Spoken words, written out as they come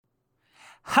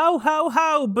Ho, ho,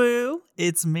 ho, boo!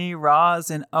 It's me, Roz,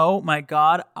 and oh my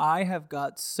god, I have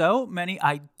got so many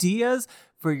ideas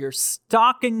for your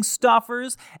stocking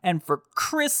stuffers and for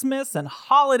Christmas and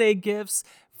holiday gifts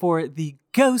for the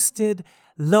ghosted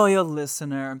loyal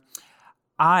listener.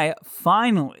 I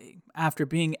finally, after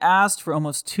being asked for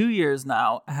almost 2 years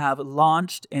now, have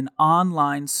launched an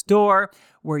online store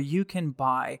where you can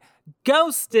buy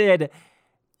ghosted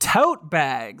tote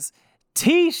bags,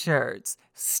 t-shirts,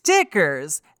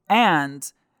 stickers,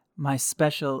 and my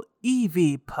special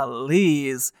EV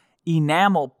Please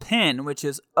enamel pin, which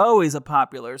is always a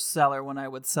popular seller when I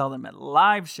would sell them at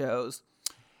live shows.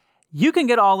 You can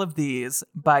get all of these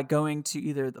by going to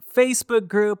either the Facebook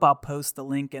group, I'll post the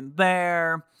link in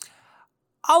there.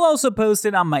 I'll also post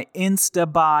it on my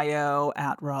Insta bio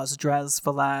at Roz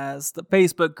Dresfelaz, the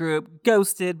Facebook group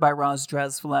Ghosted by Roz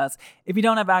Dresfelaz. If you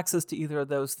don't have access to either of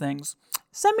those things,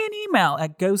 send me an email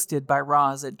at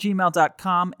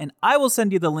ghostedbyroz@gmail.com and I will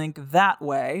send you the link that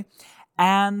way.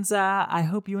 And I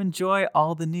hope you enjoy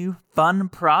all the new fun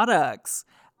products.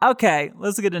 Okay,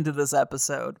 let's get into this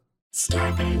episode.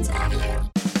 Starburns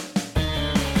Audio.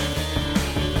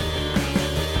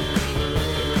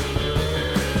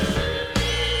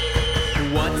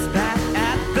 What's that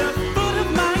at the foot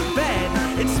of my bed?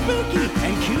 It's spooky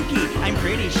and kooky. I'm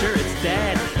pretty sure it's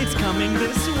dead. It's coming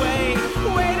this way.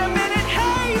 Wait a minute,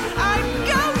 hey! I'm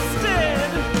ghosted!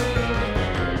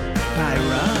 By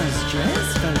Roz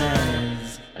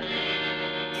Dresfelaz.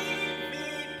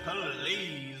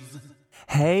 Please.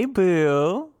 Hey,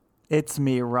 boo. It's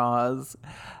me, Roz.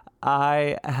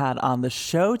 I had on the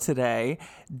show today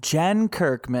Jen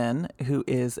Kirkman, who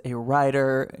is a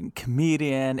writer and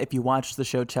comedian. If you watched the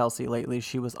show Chelsea lately,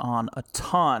 she was on a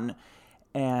ton.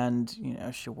 And,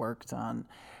 she worked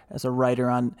as a writer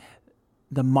on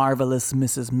The Marvelous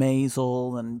Mrs.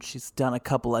 Maisel, and she's done a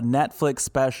couple of Netflix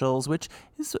specials, which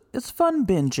is fun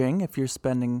binging if you're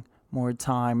spending more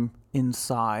time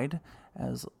inside,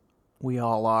 as we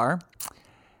all are.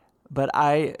 But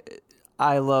I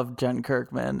love Jen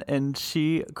Kirkman, and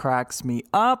she cracks me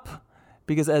up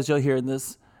because, as you'll hear in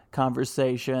this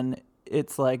conversation,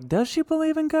 it's like, does she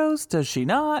believe in ghosts? Does she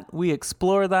not? We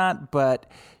explore that, but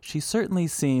she certainly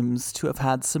seems to have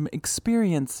had some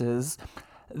experiences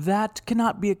that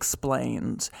cannot be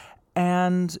explained.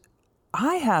 And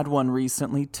I had one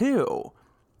recently, too.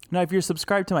 Now, if you're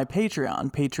subscribed to my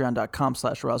Patreon,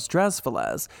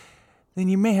 patreon.com/RozDresfelaz, then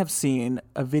you may have seen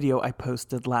a video I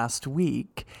posted last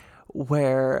week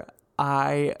where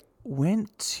I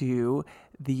went to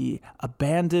the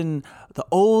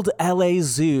old LA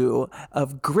Zoo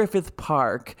of Griffith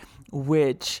Park,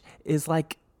 which is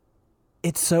like,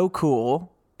 it's so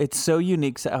cool. It's so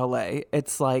unique to LA.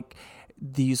 It's like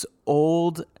these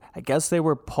old, I guess they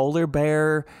were polar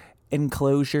bear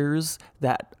enclosures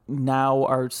that now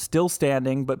are still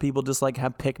standing, but people just like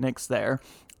have picnics there.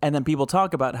 And then people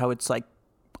talk about how it's like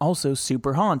also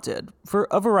super haunted for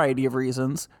a variety of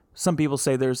reasons. Some people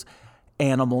say there's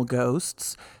animal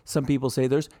ghosts. Some people say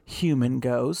there's human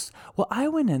ghosts. Well, I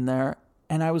went in there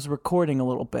and I was recording a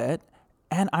little bit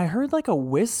and I heard like a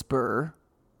whisper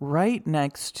right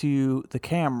next to the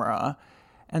camera.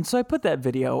 And so I put that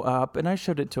video up and I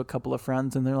showed it to a couple of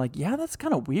friends and they're like, yeah, that's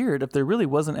kind of weird. If there really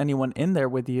wasn't anyone in there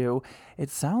with you, it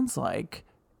sounds like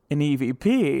an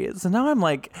EVP. So now I'm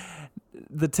like,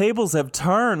 the tables have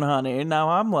turned, honey. Now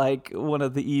I'm like one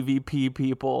of the EVP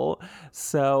people.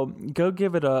 So go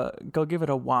give it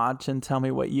a watch and tell me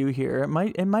what you hear.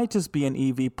 It might just be an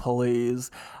EV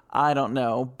Please. I don't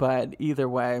know, but either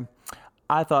way,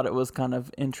 I thought it was kind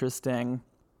of interesting.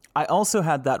 I also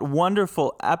had that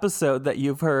wonderful episode that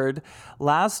you've heard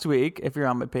last week if you're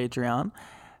on my Patreon.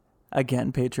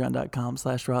 Again,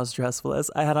 patreon.com/RozDresfelaz.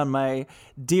 I had on my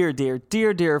dear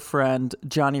friend,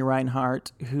 Johnny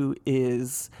Reinhardt, who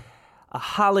is a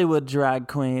Hollywood drag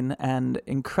queen and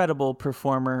incredible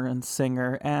performer and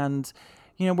singer. And,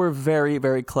 we're very,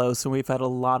 very close and we've had a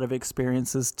lot of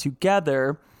experiences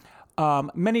together.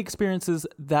 Many experiences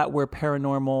that were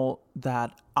paranormal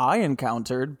that I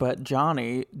encountered, but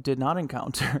Johnny did not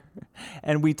encounter.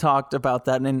 And we talked about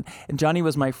that. And Johnny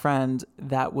was my friend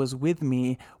that was with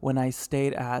me when I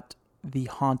stayed at the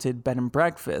haunted bed and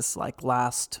breakfast, like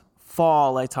last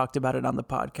fall. I talked about it on the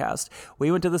podcast.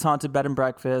 We went to this haunted bed and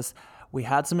breakfast. We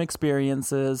had some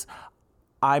experiences.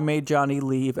 I made Johnny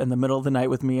leave in the middle of the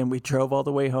night with me, and we drove all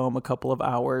the way home a couple of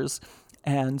hours.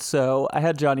 And so I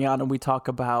had Johnny on and we talk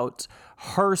about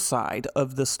her side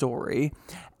of the story.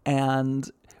 And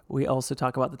we also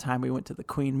talk about the time we went to the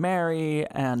Queen Mary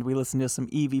and we listened to some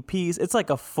EVPs. It's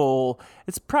like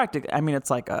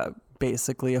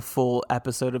basically a full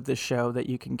episode of this show that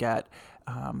you can get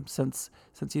since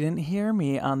you didn't hear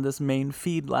me on this main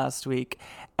feed last week.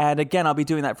 And again, I'll be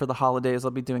doing that for the holidays.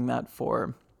 I'll be doing that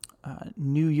for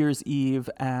New Year's Eve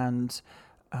and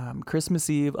Christmas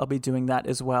Eve. I'll be doing that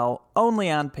as well, only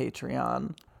on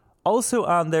Patreon. Also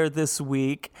on there this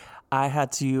week, I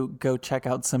had to go check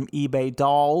out some eBay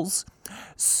dolls.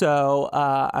 So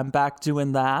I'm back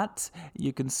doing that.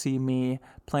 You can see me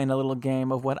playing a little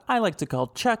game of what I like to call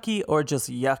Chucky or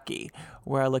just Yucky,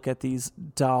 where I look at these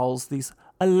dolls, these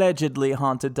allegedly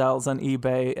haunted dolls on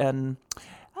eBay, and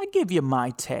I give you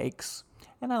my takes.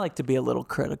 And I like to be a little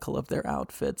critical of their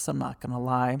outfits, I'm not going to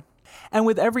lie. And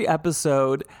with every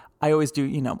episode, I always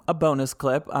do, a bonus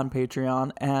clip on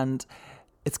Patreon, and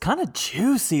it's kind of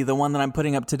juicy, the one that I'm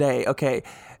putting up today. Okay,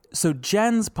 so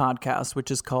Jen's podcast,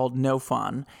 which is called No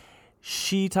Fun,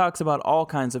 she talks about all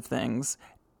kinds of things,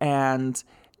 and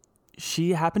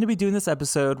she happened to be doing this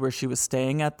episode where she was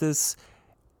staying at this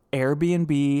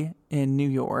Airbnb in New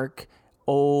York,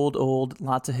 old,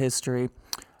 lots of history,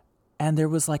 and there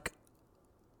was like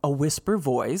a whisper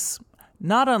voice,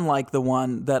 not unlike the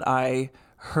one that I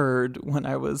heard when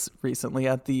I was recently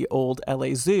at the old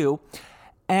LA Zoo.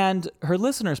 And her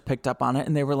listeners picked up on it,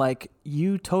 and they were like,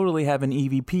 you totally have an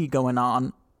EVP going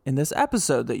on in this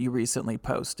episode that you recently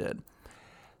posted.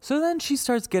 So then she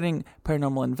starts getting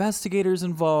paranormal investigators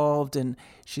involved, and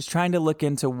she's trying to look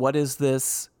into what is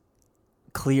this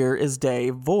clear as day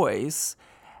voice.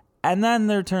 And then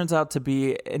there turns out to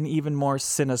be an even more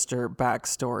sinister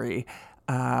backstory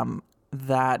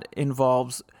that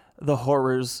involves the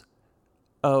horrors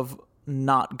of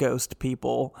not ghost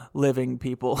people, living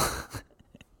people.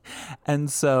 And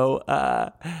so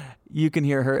you can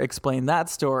hear her explain that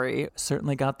story.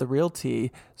 Certainly got the real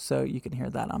tea, so you can hear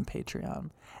that on Patreon.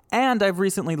 And I've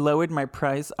recently lowered my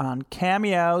price on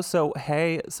Cameo, so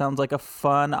hey, sounds like a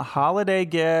fun holiday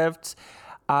gift.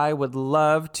 I would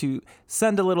love to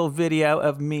send a little video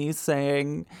of me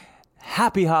saying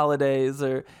Happy Holidays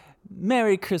or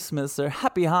Merry Christmas or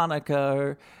Happy Hanukkah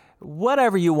or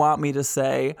whatever you want me to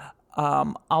say.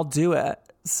 I'll do it.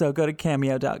 So go to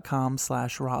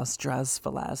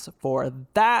cameo.com/RossDressFalas for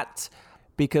that,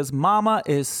 because Mama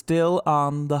is still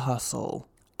on the hustle.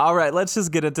 All right, let's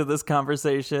just get into this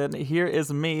conversation. Here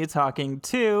is me talking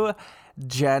to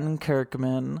Jen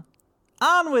Kirkman.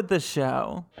 On with the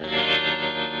show.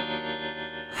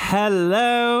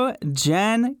 Hello,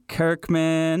 Jen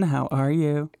Kirkman. How are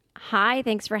you? Hi,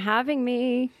 thanks for having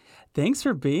me. Thanks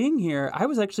for being here. I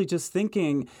was actually just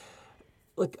thinking,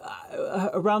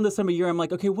 around this time of year, I'm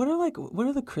like, okay, what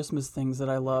are the Christmas things that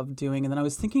I love doing? And then I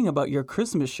was thinking about your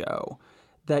Christmas show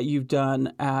that you've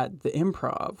done at the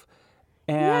Improv.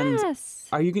 And yes.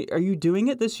 Are you doing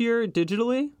it this year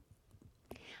digitally?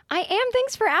 I am.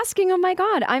 Thanks for asking. Oh my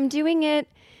God. I'm doing it.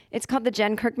 It's called the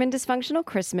Jen Kirkman Dysfunctional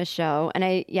Christmas Show. And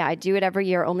I do it every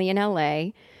year only in LA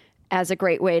as a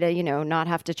great way to, not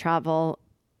have to travel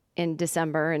in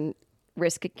December and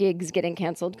risk gigs getting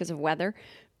canceled because of weather.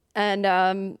 And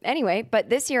anyway, but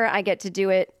this year I get to do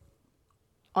it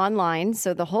online,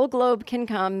 so the whole globe can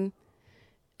come.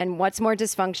 And what's more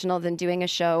dysfunctional than doing a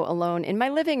show alone in my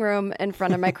living room in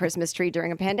front of my Christmas tree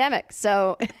during a pandemic?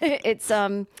 So it's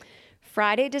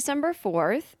Friday, December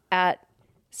 4th at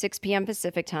 6 p.m.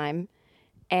 Pacific time.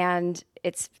 And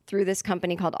it's through this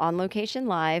company called On Location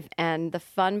Live. And the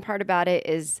fun part about it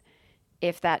is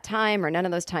if that time or none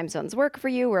of those time zones work for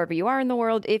you, wherever you are in the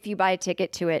world, if you buy a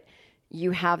ticket to it,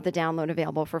 you have the download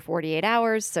available for 48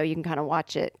 hours. So you can kind of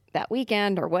watch it that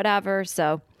weekend or whatever.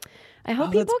 So I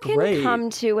hope people can come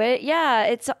to it. Yeah,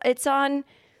 it's on.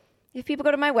 If people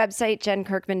go to my website,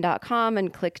 jenkirkman.com,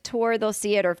 and click tour, they'll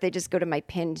see it. Or if they just go to my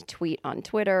pinned tweet on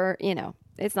Twitter,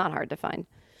 it's not hard to find.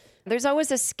 There's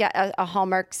always a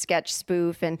Hallmark sketch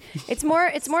spoof, and it's more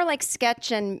like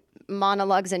sketch and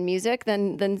monologues and music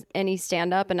than any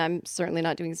stand up. And I'm certainly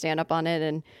not doing stand up on it,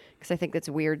 and because I think that's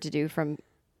weird to do from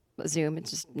Zoom. It's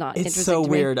just not interesting. It's so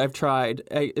weird. I've tried.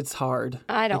 It's hard.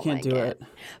 I can't like do it.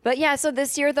 But yeah, so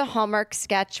this year the Hallmark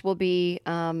sketch will be,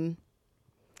 I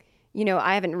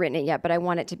haven't written it yet, but I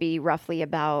want it to be roughly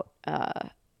about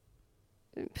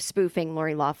spoofing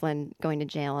Lori Loughlin going to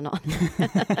jail and all.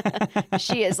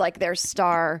 She is like their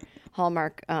star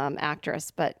Hallmark actress,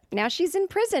 but now she's in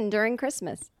prison during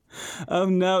Christmas. Oh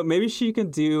no, maybe she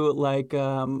could do like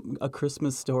a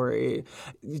Christmas Story.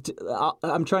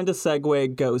 I'm trying to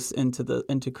segue ghosts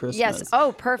into Christmas. Yes.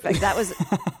 Oh, perfect. That was.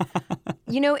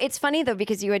 It's funny though,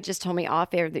 because you had just told me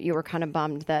off air that you were kind of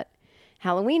bummed that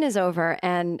Halloween is over,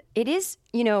 and it is.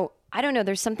 I don't know.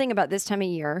 There's something about this time of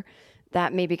year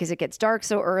that maybe because it gets dark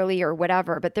so early or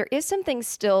whatever, but there is something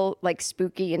still like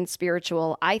spooky and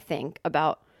spiritual, I think,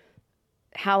 about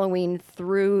Halloween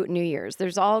through New Year's.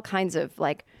 There's all kinds of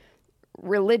like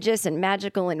religious and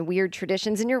magical and weird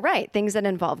traditions. And you're right, things that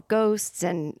involve ghosts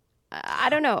and I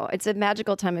don't know. It's a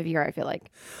magical time of year, I feel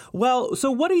like. Well, so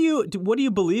what do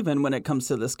you believe in when it comes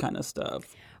to this kind of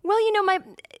stuff? Well, you know,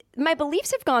 my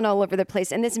beliefs have gone all over the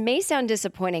place, and this may sound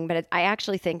disappointing, but I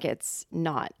actually think it's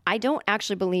not. I don't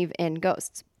actually believe in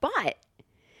ghosts, but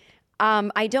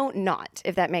I don't not,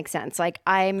 if that makes sense. Like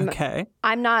I'm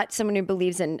not someone who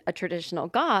believes in a traditional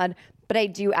God, but I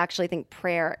do actually think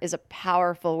prayer is a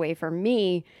powerful way for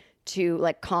me to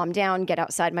like calm down, get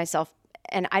outside myself,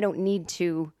 and I don't need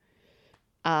to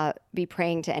be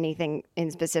praying to anything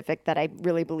in specific that I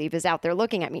really believe is out there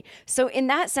looking at me. So in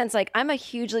that sense, like I'm a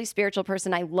hugely spiritual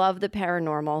person. I love the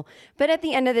paranormal, but at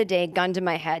the end of the day, gun to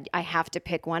my head, I have to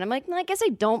pick one. I'm like, I guess I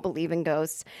don't believe in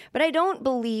ghosts, but I don't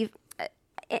believe,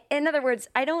 in other words,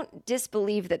 I don't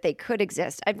disbelieve that they could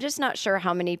exist. I'm just not sure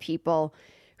how many people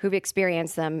who've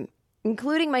experienced them,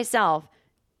 including myself,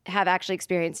 have actually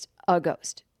experienced a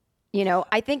ghost. You know,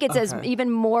 I think it's as even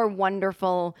more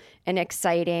wonderful and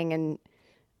exciting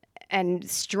and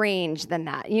strange than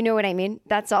that. You know what I mean?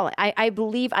 That's all. I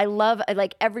believe, I love,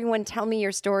 like everyone tell me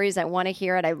your stories. I want to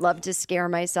hear it. I love to scare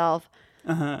myself.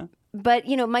 But,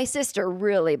 you know, my sister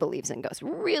really believes in ghosts.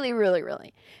 Really, really,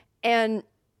 really. And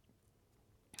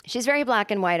she's very black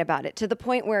and white about it to the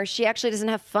point where she actually doesn't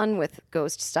have fun with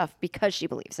ghost stuff because she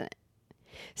believes in it.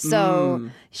 So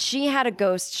she had a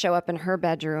ghost show up in her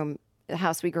bedroom, the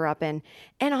house we grew up in.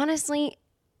 And honestly,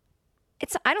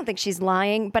 I don't think she's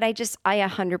lying, but I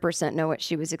 100% know what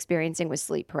she was experiencing was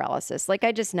sleep paralysis. Like,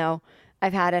 I just know.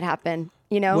 I've had it happen,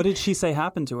 you know? What did she say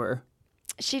happened to her?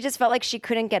 She just felt like she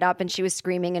couldn't get up and she was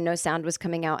screaming and no sound was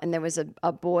coming out. And there was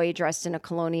a boy dressed in a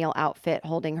colonial outfit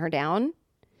holding her down.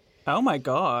 Oh, my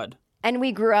God. And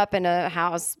we grew up in a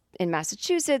house in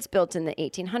Massachusetts built in the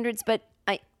 1800s. But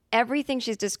everything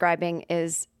she's describing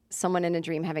is someone in a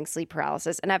dream having sleep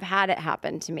paralysis. And I've had it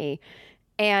happen to me.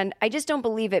 And I just don't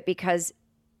believe it because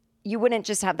you wouldn't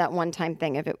just have that one-time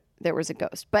thing if there was a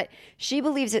ghost. But she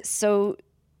believes it so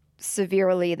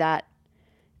severely that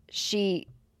she,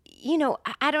 you know,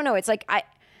 I don't know. It's like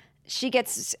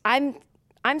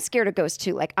I'm scared of ghosts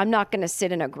too. Like I'm not going to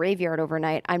sit in a graveyard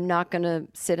overnight. I'm not going to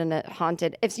sit in a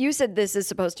haunted. If you said this is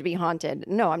supposed to be haunted,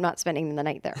 no, I'm not spending the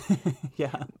night there.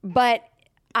 Yeah. But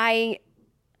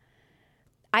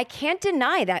I can't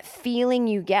deny that feeling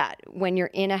you get when you're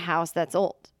in a house that's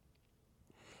old.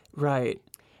 Right.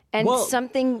 And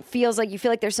something feels like you feel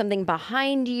like there's something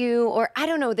behind you, or I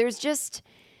don't know, there's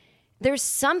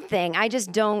something. I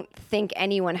just don't think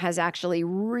anyone has actually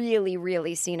really,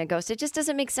 really seen a ghost. It just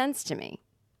doesn't make sense to me.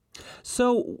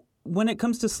 So when it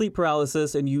comes to sleep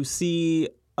paralysis and you see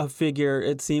a figure,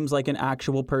 it seems like an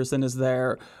actual person is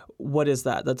there. What is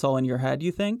that? That's all in your head,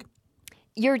 you think?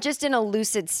 You're just in a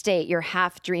lucid state. You're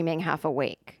half dreaming, half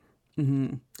awake.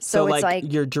 Mm-hmm. So it's like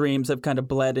your dreams have kind of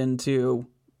bled into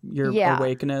your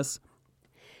awakeness.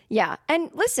 Yeah.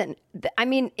 And listen, I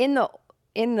mean, in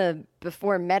the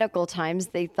before medical times,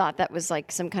 they thought that was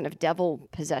like some kind of devil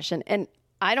possession. And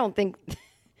I don't think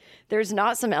there's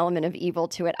not some element of evil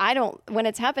to it. When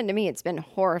it's happened to me, it's been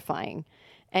horrifying.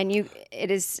 And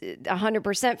it is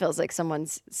 100% feels like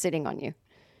someone's sitting on you.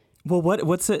 Well,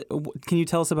 what's it? Can you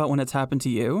tell us about when it's happened to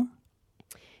you?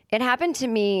 It happened to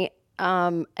me,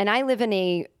 and I live in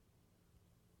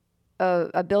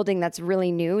a building that's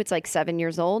really new. It's like 7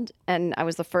 years old, and I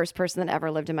was the first person that ever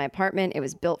lived in my apartment. It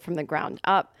was built from the ground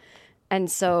up,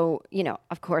 and so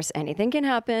of course, anything can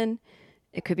happen.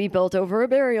 It could be built over a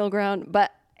burial ground, but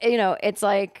it's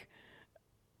like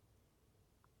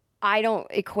I don't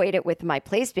equate it with my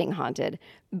place being haunted,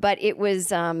 but it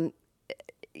was.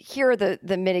 Here are the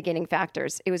mitigating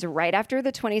factors. It was right after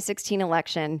the 2016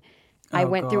 election. I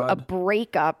went through a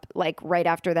breakup like right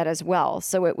after that as well.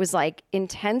 So it was like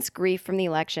intense grief from the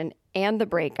election and the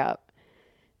breakup.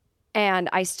 And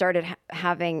I started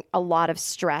having a lot of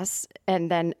stress. And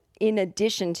then in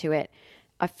addition to it,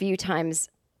 a few times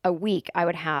a week, I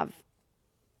would have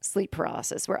sleep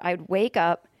paralysis where I would wake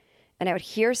up and I would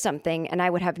hear something and I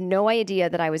would have no idea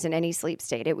that I was in any sleep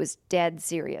state. It was dead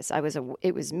serious.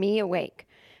 It was me awake.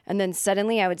 And then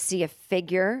suddenly I would see a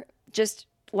figure, just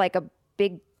like a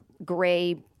big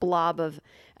gray blob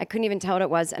I couldn't even tell what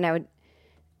it was. And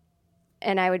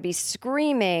I would be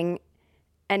screaming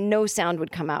and no sound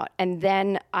would come out. And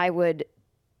then I would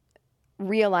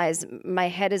realize my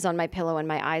head is on my pillow and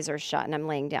my eyes are shut and I'm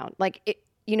laying down. Like,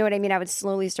 you know what I mean? I would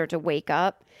slowly start to wake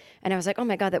up and I was like, oh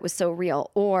my God, that was so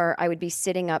real. Or I would be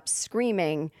sitting up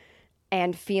screaming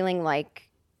and feeling like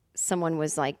someone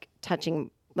was like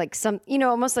touching like some,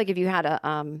 almost like if you had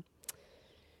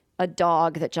a a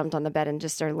dog that jumped on the bed and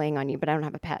just started laying on you, but I don't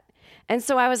have a pet. And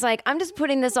so I was like, I'm just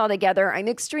putting this all together. I'm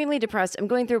extremely depressed. I'm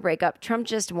going through a breakup. Trump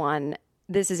just won.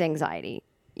 This is anxiety.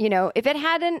 You know, if it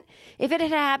had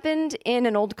happened in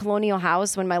an old colonial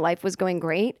house when my life was going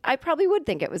great, I probably would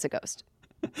think it was a ghost.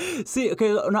 See,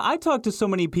 okay, now I talk to so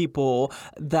many people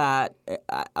that,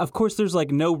 of course, there's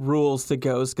like no rules to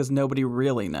ghosts because nobody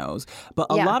really knows. But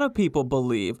a lot of people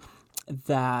believe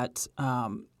that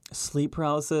sleep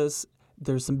paralysis,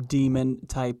 there's some demon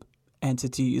type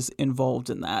entities involved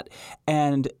in that.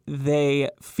 And they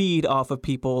feed off of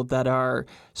people that are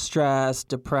stressed,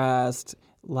 depressed,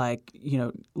 like, you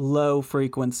know, low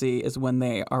frequency is when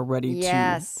they are ready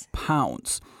to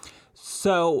pounce.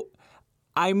 So,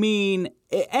 I mean,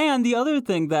 and the other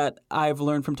thing that I've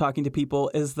learned from talking to people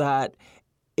is that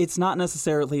it's not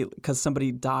necessarily because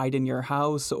somebody died in your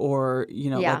house or, you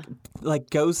know, like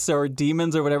ghosts or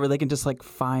demons or whatever. They can just like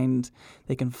find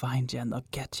you and they'll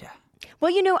get you.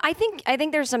 Well, you know, I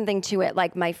think there's something to it.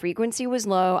 Like my frequency was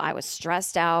low. I was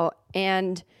stressed out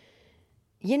and,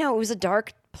 you know, it was a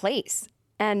dark place.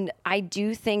 And I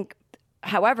do think,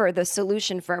 however, the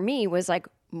solution for me was like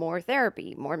more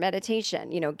therapy, more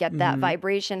meditation, you know, get that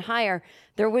vibration higher.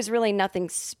 There was really nothing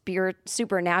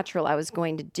supernatural I was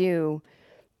going to do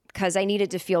because I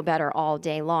needed to feel better all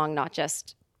day long, not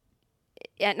just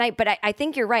at night. But I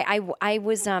think you're right. I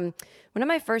was, one of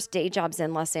my first day jobs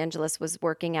in Los Angeles was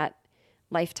working at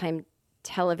Lifetime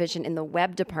Television in the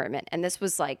web department. And this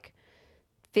was like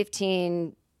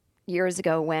 15 years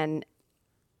ago when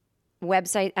when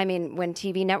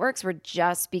TV networks were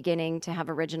just beginning to have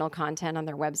original content on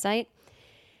their website.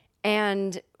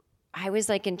 And I was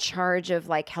like in charge of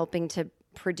like helping to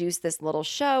produce this little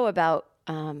show about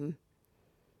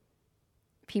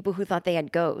people who thought they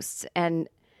had ghosts. And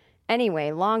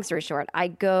anyway, long story short, I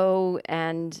go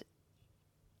and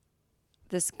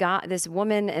this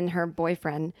woman and her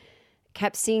boyfriend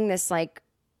kept seeing this like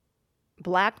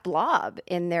black blob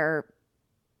in their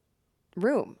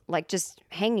room, like just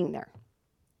hanging there.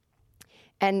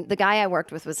 And the guy I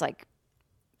worked with was like,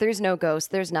 there's no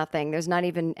ghost, there's nothing, there's not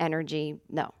even energy,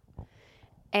 no.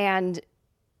 And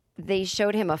they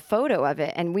showed him a photo of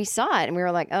it and we saw it and we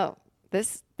were like, oh,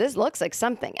 this looks like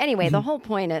something. Anyway, the whole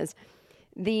point is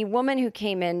the woman who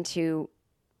came in to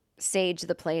sage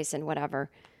the place and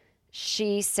whatever,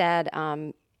 she said,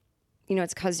 you know,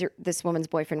 it's because this woman's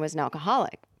boyfriend was an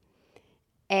alcoholic.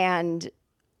 And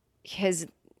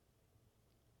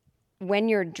when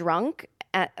you're drunk,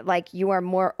 like you are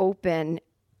more open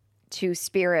to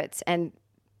spirits and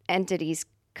entities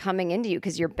coming into you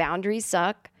because your boundaries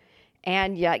suck.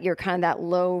 And yet you're kind of that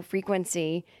low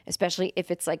frequency, especially if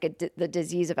it's like the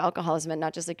disease of alcoholism and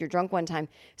not just like you're drunk one time.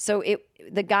 So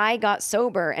the guy got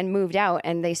sober and moved out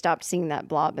and they stopped seeing that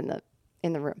blob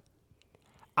in the room.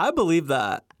 I believe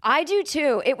that. I do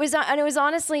too. It was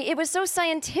honestly, it was so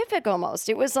scientific almost.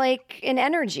 It was like an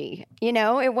energy, you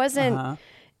know, it wasn't,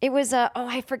 it was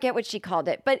I forget what she called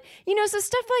it, but you know, so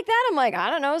stuff like that, I'm like, I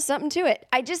don't know, something to it.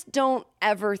 I just don't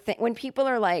ever think when people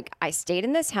are like, I stayed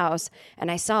in this house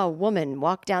and I saw a woman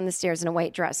walk down the stairs in a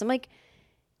white dress. I'm like,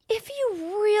 if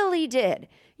you really did,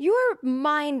 your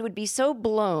mind would be so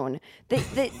blown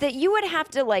that you would have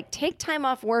to like take time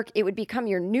off work. It would become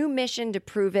your new mission to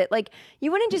prove it. Like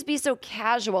you wouldn't just be so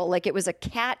casual, like it was a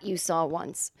cat you saw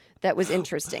once that was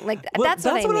interesting. Like that's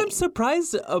what I mean. I'm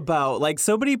surprised about. Like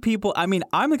so many people, I mean,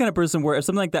 I'm the kind of person where if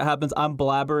something like that happens, I'm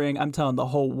blabbering, I'm telling the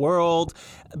whole world.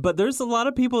 But there's a lot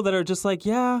of people that are just like,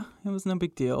 yeah, it was no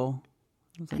big deal.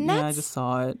 I was like, yeah, I just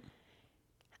saw it.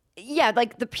 Yeah,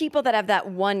 like the people that have that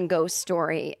one ghost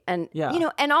story. And, you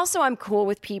know, and also I'm cool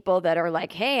with people that are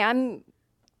like, hey,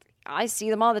 I see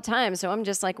them all the time. So I'm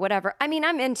just like, whatever. I mean,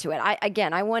 I'm into it.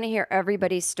 I want to hear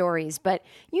everybody's stories. But,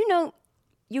 you know,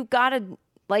 you got to,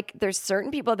 like, there's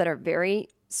certain people that are very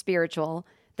spiritual.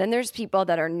 Then there's people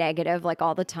that are negative, like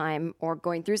all the time, or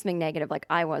going through something negative, like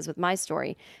I was with my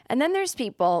story. And then there's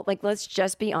people, like, let's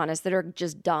just be honest, that are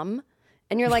just dumb.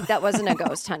 And you're like, that wasn't a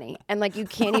ghost, honey. And like, you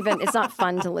can't even, it's not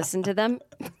fun to listen to them.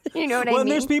 You know what I mean? Well,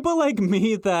 there's people like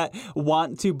me that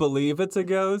want to believe it's a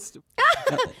ghost.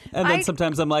 And then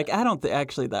sometimes I'm like, I don't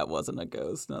actually, that wasn't a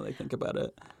ghost. Now they think about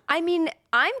it. I mean,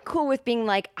 I'm cool with being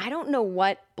like, I don't know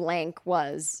what blank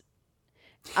was.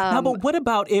 Now, but what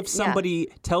about if somebody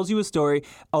tells you a story,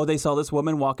 oh, they saw this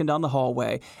woman walking down the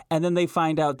hallway, and then they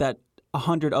find out that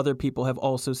 100 other people have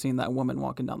also seen that woman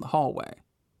walking down the hallway?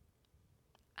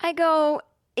 I go,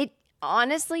 it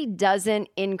honestly doesn't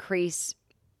increase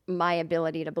my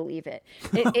ability to believe it.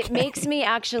 It makes me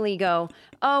actually go,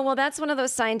 oh, well, that's one of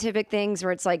those scientific things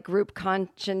where it's like group,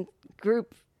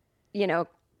 you know,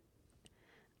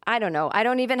 I don't know. I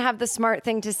don't even have the smart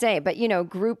thing to say, but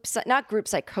not group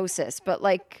psychosis, but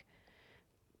like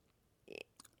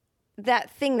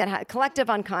that thing that had collective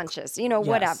unconscious, Yes.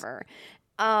 whatever.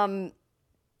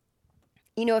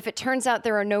 If it turns out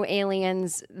there are no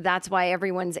aliens, that's why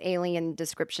everyone's alien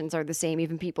descriptions are the same,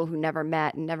 even people who never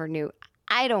met and never knew.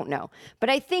 I don't know.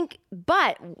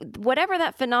 But whatever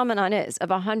that phenomenon is of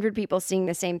 100 people seeing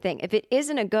the same thing, if it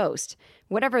isn't a ghost,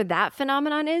 whatever that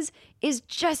phenomenon is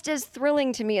just as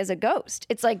thrilling to me as a ghost.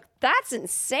 It's like, that's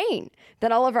insane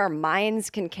that all of our minds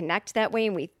can connect that way.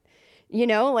 And we,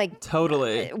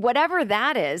 Totally. whatever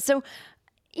that is. So,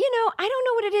 I don't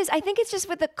know what it is. I think it's just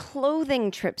what the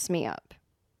clothing trips me up.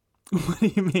 What do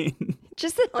you mean?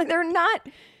 Just that like, they're not.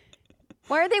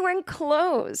 Why are they wearing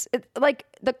clothes? Like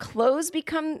the clothes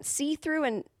become see-through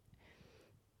and.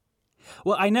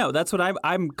 Well, I know. That's what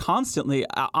I'm constantly.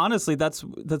 Honestly, that's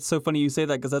so funny you say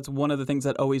that, because that's one of the things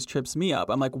that always trips me up.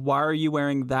 I'm like, why are you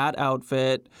wearing that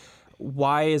outfit?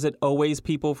 Why is it always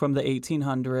people from the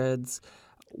 1800s?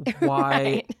 Why?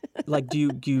 Right. Like, do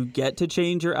you get to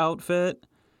change your outfit?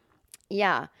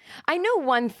 Yeah, I know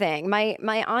one thing. My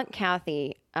Aunt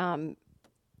Kathy. I'm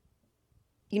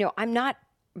not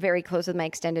very close with my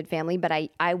extended family, but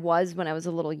I was when I was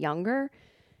a little younger,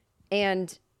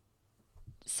 and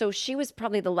so she was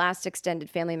probably the last extended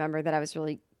family member that I was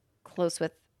really close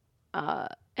with.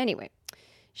 Anyway,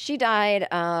 she died,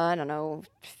 I don't know,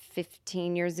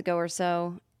 15 years ago or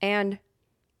so, and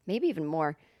maybe even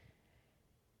more.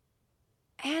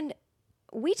 And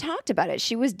we talked about it.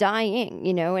 She was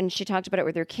dying, and she talked about it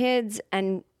with her kids,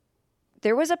 and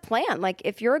there was a plan. Like,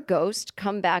 if you're a ghost,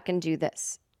 come back and do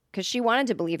this. Because she wanted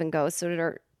to believe in ghosts. So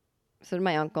did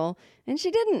my uncle. And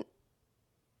she didn't.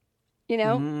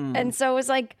 And so it was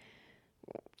like,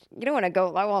 you don't want to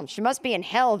go, well, she must be in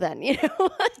hell then,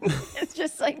 It's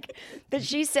just like, but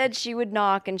she said she would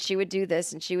knock and she would do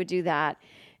this and she would do that.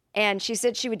 And she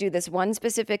said she would do this one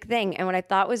specific thing. And what I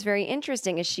thought was very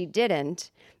interesting is she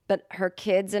didn't, but her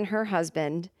kids and her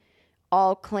husband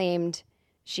all claimed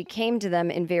she came to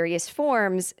them in various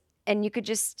forms. And you could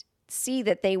just see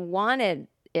that they wanted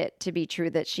it to be true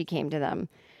that she came to them,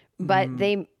 but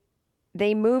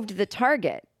they moved the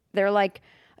target. They're like,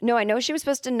 no, I know she was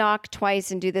supposed to knock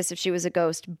twice and do this if she was a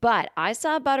ghost, but I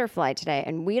saw a butterfly today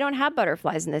and we don't have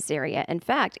butterflies in this area. In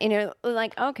fact,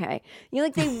 like, okay,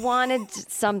 they wanted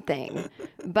something,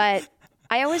 but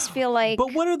I always feel like.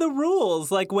 But what are the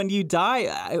rules? Like, when you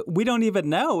die, we don't even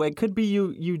know. It could be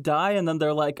you die and then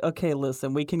they're like, okay,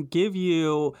 listen, we can give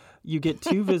you get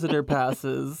 2 visitor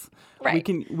passes. Right.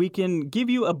 We can give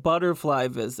you a butterfly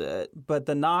visit, but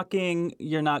the knocking,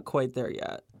 you're not quite there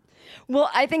yet. Well,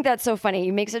 I think that's so funny.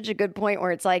 You make such a good point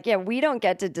where it's like, yeah, we don't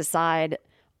get to decide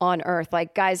on Earth.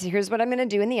 Like, guys, here's what I'm going to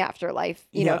do in the afterlife.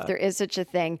 If there is such a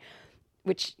thing,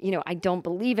 which, I don't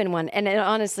believe in one. And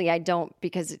honestly, I don't,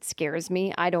 because it scares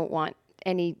me. I don't want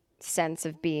any sense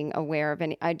of being aware of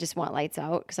any. I just want lights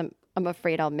out because I'm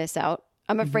afraid I'll miss out.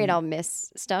 I'm afraid I'll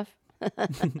miss stuff.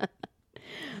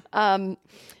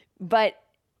 But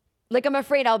like, I'm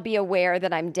afraid I'll be aware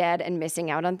that I'm dead and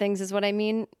missing out on things is what I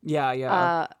mean.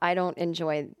 Yeah. I don't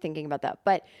enjoy thinking about that.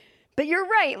 But you're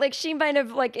right. Like, she might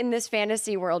have, like, in this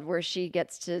fantasy world where she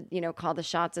gets to, call the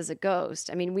shots as a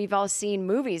ghost. I mean, we've all seen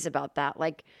movies about that.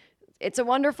 Like, It's a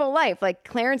Wonderful Life. Like,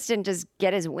 Clarence didn't just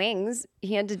get his wings.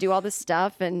 He had to do all this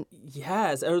stuff. And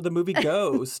yes, or the movie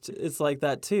Ghost. It's like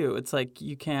that too. It's like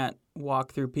you can't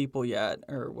walk through people yet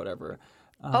or whatever.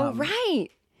 Oh, right.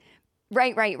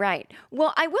 Right.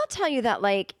 Well, I will tell you that,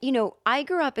 like, I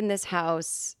grew up in this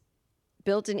house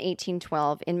built in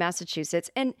 1812 in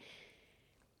Massachusetts, and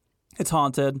it's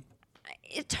haunted.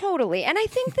 Totally. And I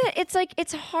think that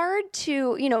it's hard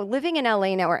to, living in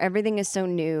LA now where everything is so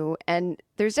new, and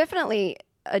there's definitely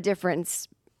a difference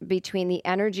between the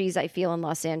energies I feel in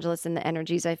Los Angeles and the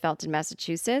energies I felt in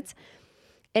Massachusetts.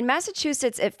 In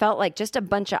Massachusetts, it felt like just a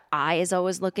bunch of eyes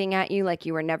always looking at you, like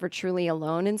you were never truly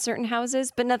alone in certain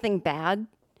houses, but nothing bad.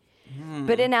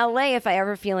 But in LA, if I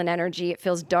ever feel an energy, it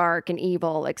feels dark and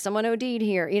evil, like someone OD'd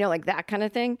here, like that kind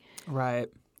of thing. Right.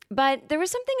 But there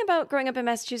was something about growing up in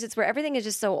Massachusetts where everything is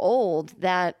just so old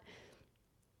that,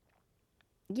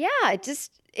 yeah,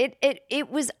 it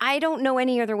was, I don't know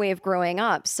any other way of growing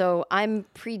up. So I'm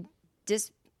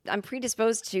predisposed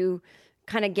to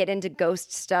kind of get into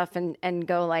ghost stuff and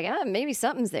go like, maybe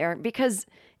something's there, because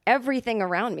everything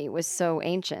around me was so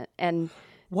ancient. And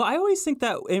well, I always think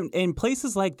that in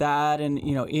places like that, and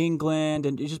England,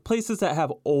 and just places that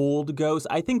have old ghosts,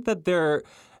 I think that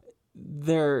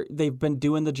they've been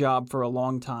doing the job for a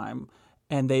long time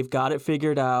and they've got it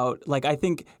figured out. Like, I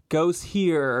think ghosts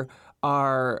here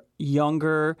are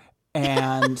younger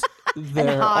and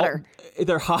they're hotter.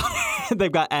 They're hot.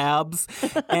 They've got abs,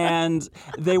 and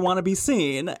they want to be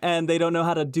seen, and they don't know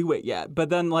how to do it yet. But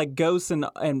then, like ghosts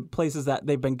and places that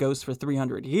they've been ghosts for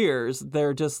 300 years,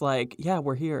 they're just like, yeah,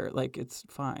 we're here. Like it's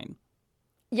fine.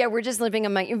 Yeah, we're just living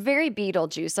very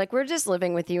Beetlejuice. Like we're just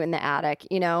living with you in the attic,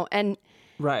 you know, and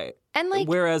Right. and like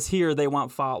Whereas here they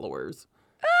want followers.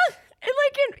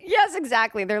 yes,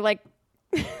 exactly. They're like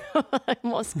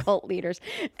almost cult leaders.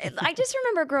 I just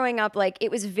remember growing up, like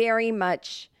it was very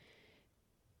much.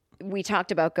 We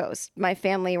talked about ghosts. My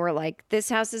family were like, "This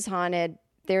house is haunted.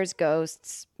 There's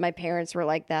ghosts." My parents were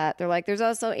like that. They're like, "There's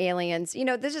also aliens." You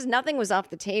know, this just nothing was off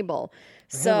the table.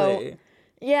 So. Really?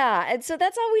 Yeah, and so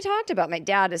that's all we talked about. My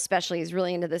dad, especially, is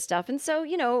really into this stuff, and so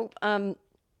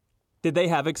Did they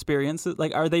have experiences?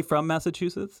 Like, are they from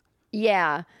Massachusetts?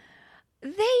 yeah,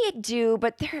 they do.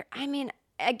 But they're, I mean,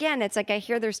 again, it's like I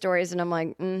hear their stories, and I'm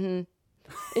like, mm-hmm.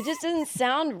 It just doesn't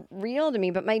sound real to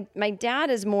me. But my dad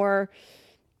is more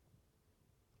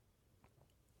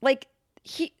like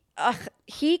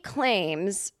he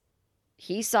claims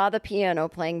he saw the piano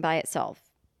playing by itself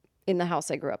in the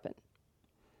house I grew up in.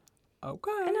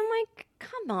 Okay. And I'm like,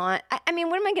 come on. I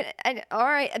mean, what am I going to... All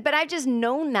right. But I've just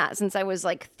known that since I was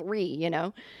like 3, you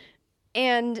know?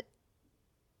 And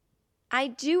I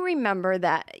do remember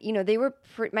that, you know, they were...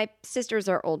 my sisters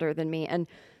are older than me, and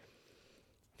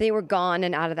they were gone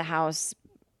and out of the house,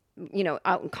 you know,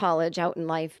 out in college, out in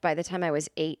life by the time I was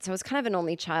 8. So I was kind of an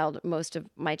only child most of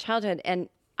my childhood. And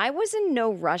I was in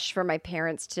no rush for my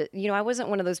parents to... You know, I wasn't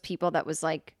one of those people that was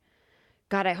like,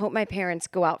 God, I hope my parents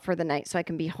go out for the night so I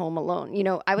can be home alone. You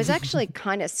know, I was actually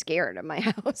kind of scared of my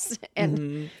house.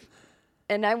 And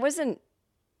and I wasn't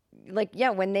like,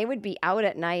 yeah, when they would be out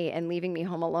at night and leaving me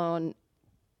home alone,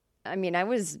 I mean, I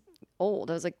was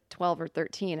old. I was like 12 or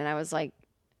 13. And I was like,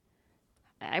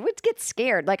 I would get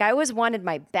scared. Like I always wanted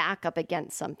my back up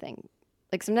against something.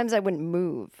 Like sometimes I wouldn't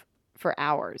move for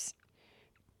hours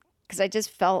because I just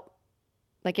felt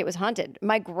like it was haunted.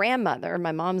 My grandmother,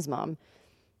 my mom's mom,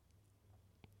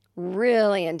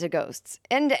 really into ghosts,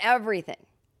 into everything.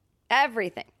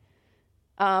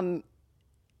 And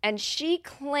she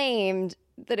claimed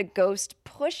that a ghost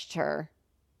pushed her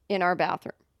in our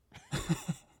bathroom.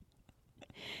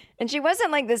 And she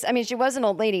wasn't like this. I mean, she was an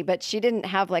old lady, but she didn't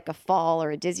have like a fall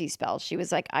or a dizzy spell. She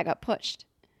was like, I got pushed.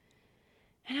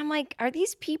 And I'm like, are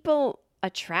these people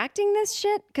attracting this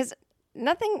shit? Because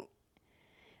nothing,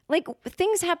 like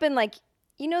things happen like,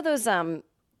 you know, those,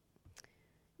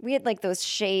 we had like those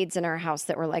shades in our house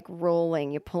that were like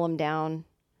rolling. You pull them down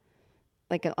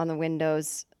like on the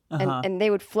windows and they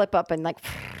would flip up and like,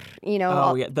 you know.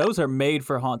 Oh, yeah. Those are made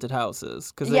for haunted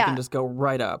houses because they can just go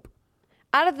right up.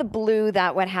 Out of the blue,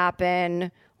 that would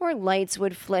happen, or lights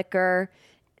would flicker.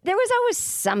 There was always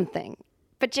something,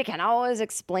 but you can always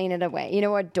explain it away. You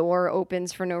know, a door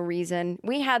opens for no reason.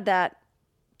 We had that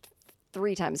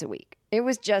 3 times a week. It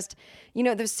was just, you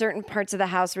know, there's certain parts of the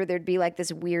house where there'd be like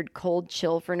this weird cold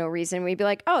chill for no reason. We'd be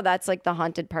like, oh, that's like the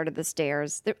haunted part of the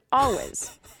stairs. They're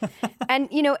always. And,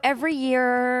 you know, every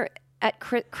year at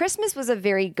Christmas was a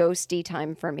very ghosty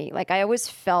time for me. Like I always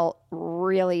felt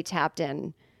really tapped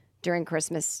in during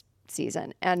Christmas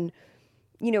season. And,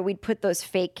 you know, we'd put those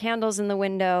fake candles in the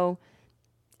window,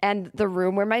 and the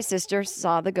room where my sister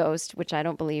saw the ghost, which I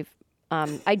don't believe.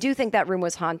 I do think that room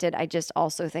was haunted. I just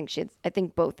also think I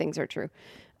think both things are true.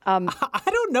 I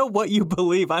don't know what you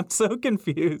believe. I'm so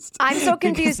confused. I'm so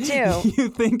confused too. You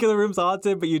think the room's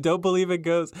haunted, but you don't believe it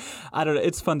goes. I don't know.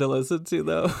 It's fun to listen to,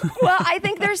 though. Well, I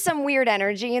think there's some weird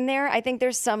energy in there. I think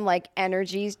there's some like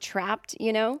energies trapped,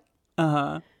 you know?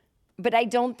 But I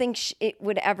don't think it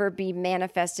would ever be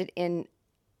manifested in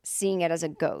seeing it as a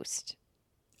ghost.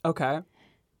 Okay.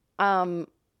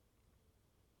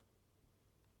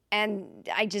 And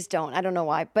I just don't. I don't know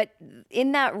why. But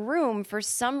in that room, for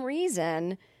some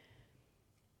reason,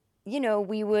 you know,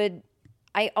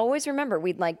 I always remember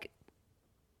we'd like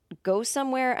go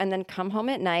somewhere and then come home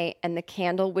at night and the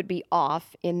candle would be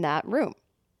off in that room.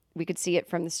 We could see it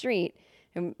from the street.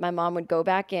 And my mom would go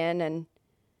back in, and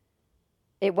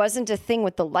it wasn't a thing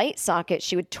with the light socket.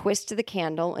 She would twist the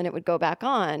candle and it would go back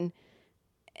on.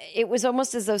 It was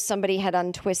almost as though somebody had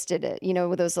untwisted it, you know,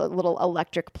 with those little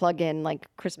electric plug-in like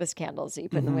Christmas candles that you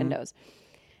put in the windows.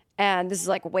 And this is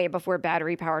like way before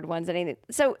battery-powered ones and anything.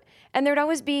 So, and there'd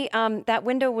always be, that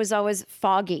window was always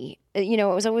foggy. You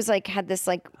know, it was always like, had this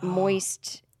like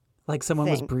moist Like someone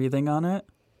was breathing on it?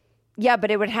 Yeah,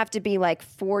 but it would have to be like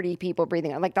 40 people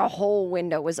breathing on. Like the whole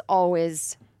window was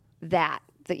always that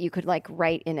you could like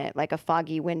write in it, like a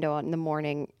foggy window in the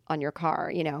morning on your car,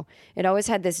 you know. It always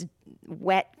had this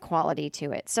wet quality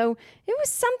to it. So it was,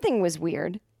 something was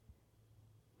weird.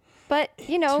 But,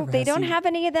 you know, they don't Interesting. have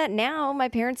any of that now. My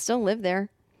parents still live there.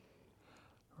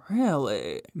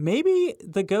 Really? Maybe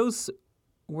the ghosts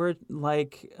were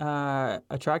like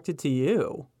attracted to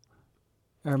you.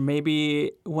 Or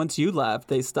maybe once you left,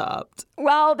 they stopped.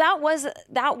 Well, that was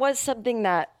something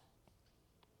that,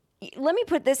 let me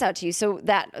put this out to you. So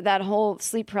that whole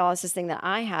sleep paralysis thing that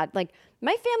I had, like,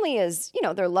 my family is, you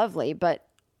know, they're lovely, but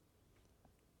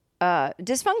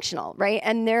dysfunctional, right?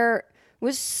 And there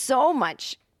was so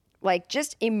much like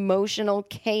just emotional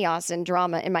chaos and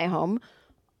drama in my home.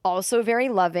 Also very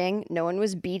loving. No one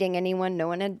was beating anyone. No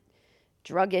one had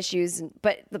drug issues.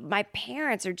 But my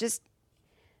parents are just,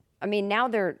 I mean, now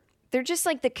they're just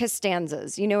like the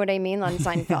Costanzas. You know what I mean? On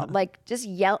Seinfeld. Like just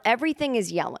yell. Everything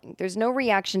is yelling. There's no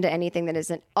reaction to anything that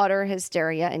isn't utter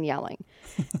hysteria and yelling.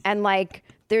 And like,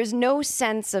 there's no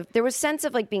sense of, there was sense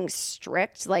of like being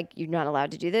strict. Like you're not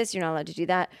allowed to do this. You're not allowed to do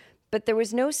that. But there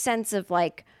was no sense of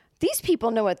like, these people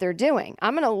know what they're doing.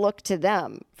 I'm going to look to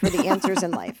them for the answers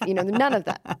in life. You know, none of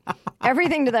that.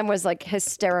 Everything to them was like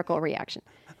hysterical reaction.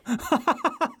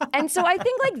 And so I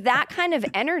think like that kind of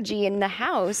energy in the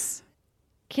house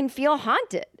can feel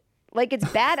haunted. Like it's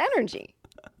bad energy.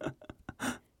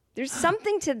 There's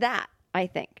something to that, I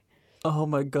think. Oh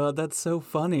my God, that's so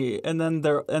funny. And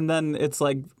then it's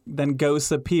like, then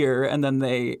ghosts appear and then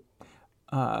they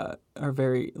are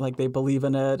very, like they believe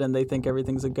in it and they think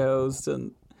everything's a ghost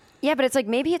and... Yeah, but it's like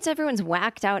maybe it's everyone's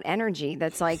whacked out energy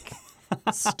that's like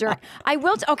stir.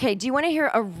 Okay, do you want to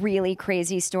hear a really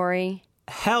crazy story?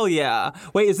 Hell yeah.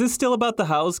 Wait, is this still about the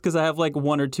house? Because I have like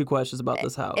one or two questions about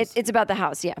this house. It's about the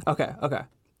house, yeah. Okay.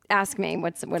 Ask me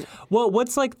what. Well,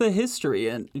 what's like the history?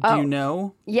 And do you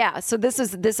know? Yeah, so this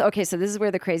is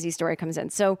where the crazy story comes in.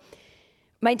 So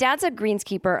my dad's a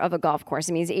greenskeeper of a golf course.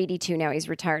 I mean, he's 82 now. He's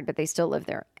retired, but they still live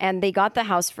there. And they got the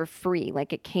house for free.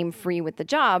 Like it came free with the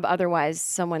job. Otherwise,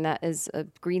 someone that is a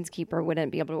greenskeeper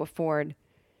wouldn't be able to afford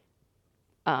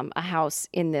a house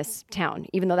in this town,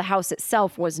 even though the house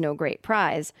itself was no great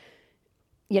prize,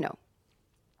 you know.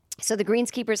 So the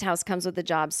greenskeeper's house comes with the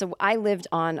job. So I lived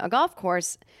on a golf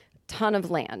course, ton of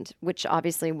land, which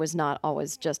obviously was not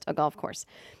always just a golf course.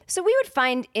 So we would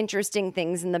find interesting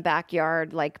things in the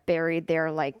backyard, like buried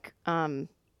there, like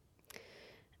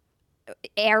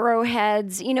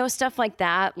arrowheads, you know, stuff like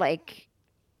that, like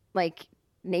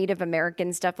Native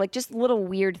American stuff, like just little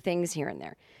weird things here and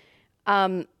there.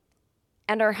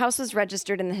 And our house was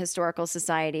registered in the Historical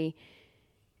Society.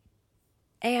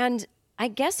 And I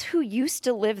guess who used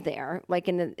to live there, like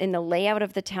in the layout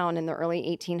of the town in the early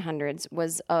 1800s,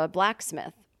 was a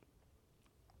blacksmith.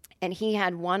 And he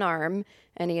had one arm,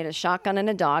 and he had a shotgun and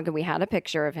a dog, and we had a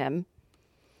picture of him.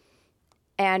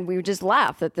 And we would just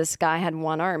laugh that this guy had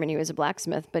one arm, and he was a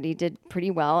blacksmith, but he did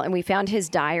pretty well. And we found his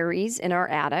diaries in our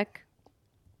attic.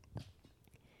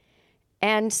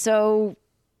 And so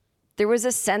there was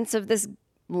a sense of this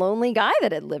lonely guy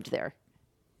that had lived there.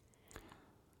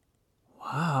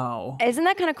 Wow. Isn't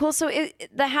that kind of cool? So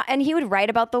and he would write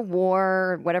about the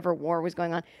war, whatever war was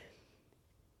going on.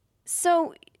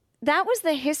 So that was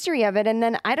the history of it. And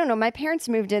then, I don't know, my parents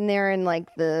moved in there in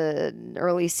like the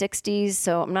early 60s.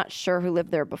 So I'm not sure who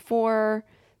lived there before.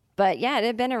 But yeah, it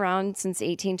had been around since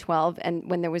 1812. And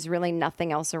when there was really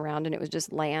nothing else around and it was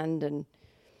just land. And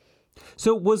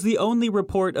So was the only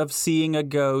report of seeing a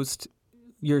ghost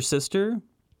your sister?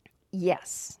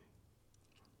 yes.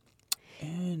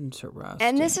 Interesting.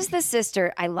 And this is the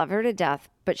sister. I love her to death,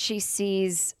 but she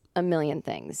sees a million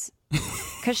things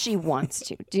because she wants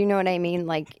to. Do you know what I mean?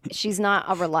 Like, she's not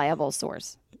a reliable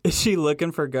source. Is she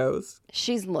looking for ghosts?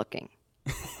 She's looking.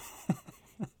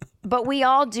 But we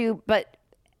all do. But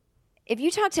if you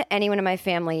talk to anyone in my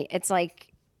family, it's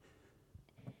like,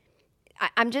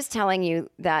 I'm just telling you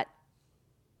that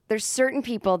there's certain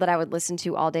people that I would listen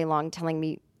to all day long telling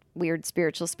me weird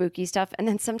spiritual spooky stuff, and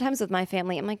then sometimes with my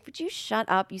family I'm like, would you shut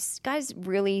up? You guys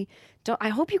really don't. I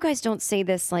hope you guys don't say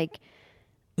this like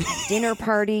at dinner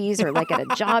parties or like at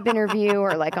a job interview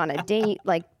or like on a date.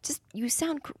 Like, just, you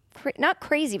sound not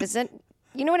crazy, but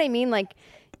you know what I mean? Like,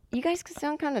 you guys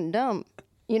sound kind of dumb,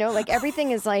 you know, like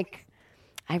everything is like,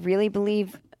 I really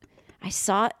believe I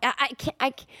saw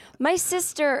my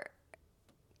sister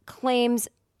claims,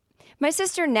 my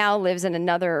sister now lives in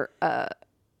another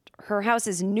her house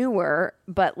is newer,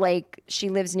 but like she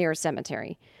lives near a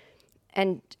cemetery.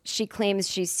 And she claims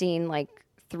she's seen like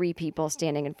 3 people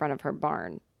standing in front of her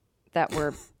barn that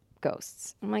were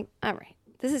ghosts. I'm like, all right,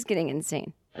 this is getting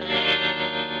insane.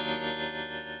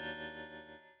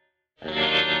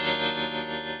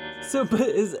 So, but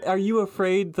are you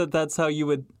afraid that that's how you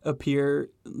would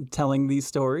appear telling these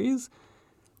stories?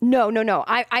 No.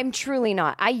 I'm truly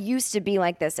not. I used to be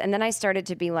like this. And then I started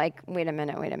to be like, wait a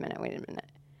minute.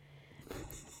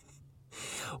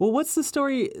 Well, what's the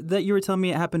story that you were telling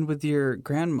me it happened with your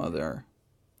grandmother?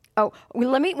 Oh,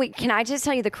 well, can I just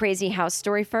tell you the crazy house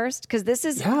story first? Because this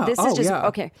is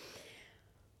okay.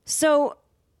 So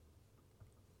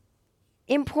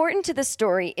important to the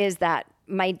story is that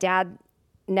my dad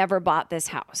never bought this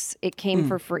house. It came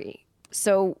for free.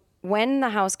 So when the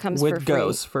house comes with for free.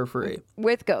 ghosts for free.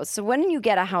 With ghosts. So when you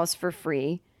get a house for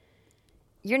free,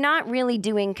 you're not really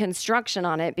doing construction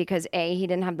on it because A, he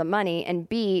didn't have the money, and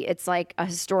B, it's like a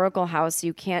historical house.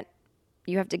 You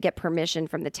have to get permission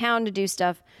from the town to do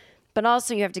stuff, but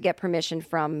also you have to get permission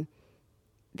from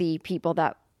the people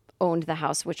that owned the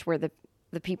house, which were the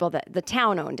people that the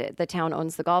town owned it. The town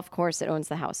owns the golf course, it owns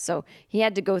the house. So he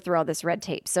had to go through all this red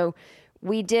tape. So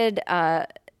we did,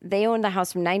 they owned the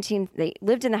house they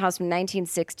lived in the house from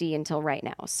 1960 until right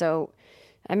now. So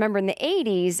I remember in the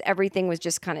 80s, everything was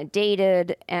just kind of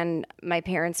dated, and my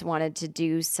parents wanted to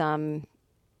do some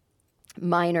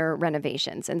minor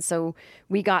renovations. And so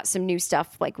we got some new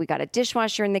stuff, like we got a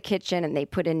dishwasher in the kitchen, and they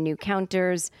put in new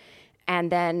counters.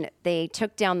 And then they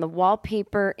took down the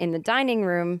wallpaper in the dining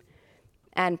room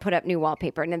and put up new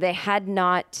wallpaper. And they had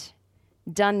not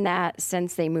done that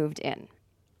since they moved in.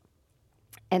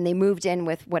 And they moved in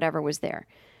with whatever was there.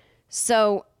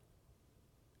 So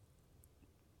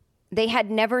they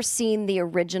had never seen the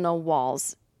original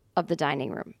walls of the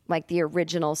dining room, like the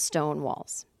original stone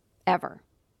walls, ever,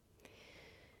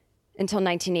 until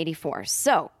 1984.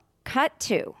 So, cut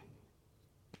to,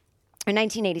 or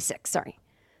 1986, sorry.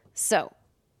 So,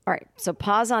 all right, so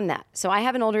pause on that. So I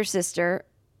have an older sister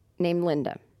named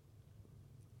Linda.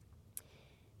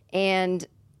 And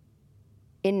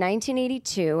in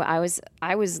 1982, I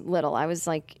was little. I was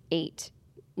like 8.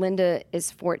 Linda is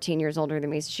 14 years older than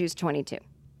me, so she was 22.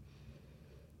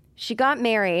 She got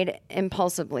married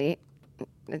impulsively.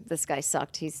 This guy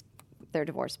sucked. They're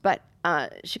divorced. But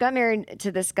she got married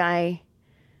to this guy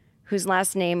whose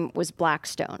last name was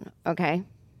Blackstone, okay?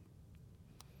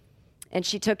 And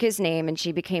she took his name and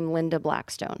she became Linda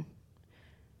Blackstone.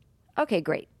 Okay,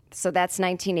 great. So that's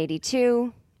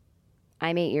 1982.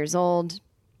 I'm 8 years old.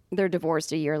 They're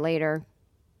divorced a year later.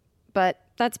 But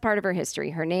that's part of her history.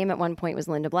 Her name at one point was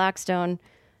Linda Blackstone.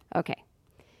 Okay.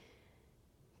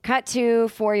 Cut to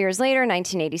 4 years later,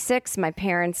 1986. My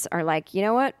parents are like, you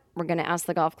know what? We're going to ask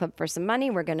the golf club for some money.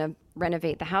 We're going to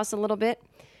renovate the house a little bit.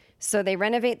 So they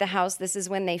renovate the house. This is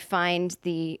when they find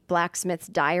the blacksmith's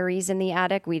diaries in the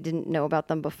attic. We didn't know about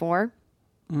them before.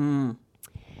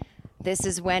 This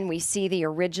is when we see the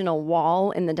original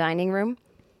wall in the dining room.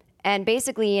 And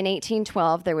basically in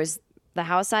 1812, there was the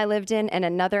house I lived in and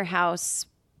another house,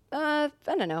 I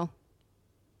don't know,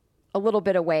 a little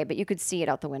bit away, but you could see it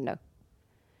out the window.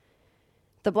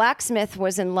 The blacksmith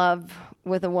was in love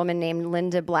with a woman named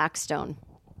Linda Blackstone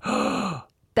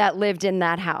that lived in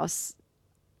that house.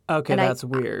 Okay, And that's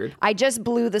weird. I just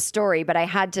blew the story, but I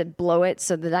had to blow it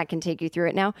so that I can take you through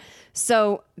it now.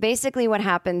 So basically what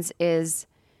happens is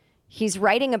he's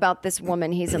writing about this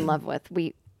woman he's in love with.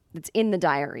 It's in the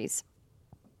diaries,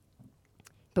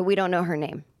 but we don't know her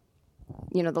name.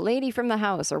 You know, the lady from the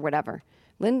house or whatever.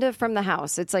 Linda from the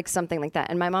house. It's like something like that.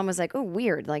 And my mom was like, oh,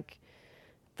 weird. Like,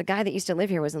 the guy that used to live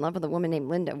here was in love with a woman named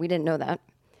Linda. We didn't know that.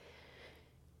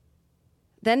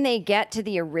 Then they get to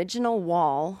the original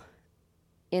wall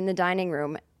in the dining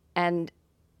room, and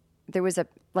there was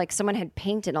someone had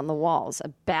painted on the walls, a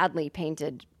badly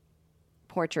painted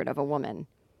portrait of a woman,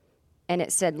 and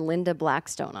it said Linda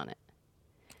Blackstone on it.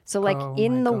 So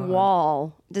in the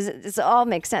wall, does it all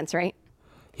make sense, right?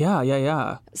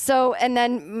 Yeah. So, and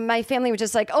then my family was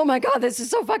just like, oh my God, this is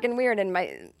so fucking weird. And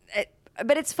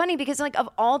but it's funny because like of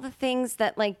all the things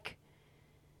that like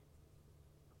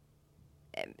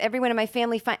everyone in my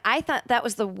family I thought that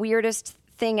was the weirdest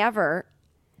thing ever.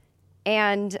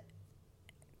 And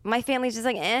my family's just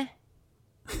like, eh.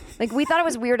 Like we thought it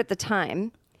was weird at the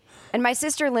time. And my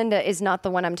sister Linda is not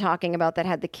the one I'm talking about that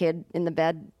had the kid in the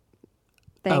bed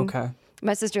thing. Okay.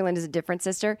 My sister Linda's a different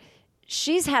sister.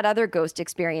 She's had other ghost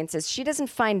experiences. She doesn't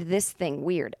find this thing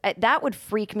weird. That would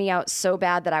freak me out so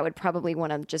bad that I would probably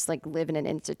want to just like live in an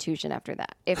institution after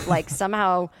that. If like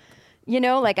somehow, you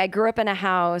know, like I grew up in a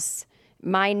house,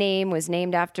 my name was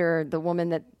named after the woman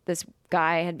that this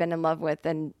guy had been in love with,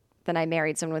 and then I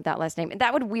married someone with that last name.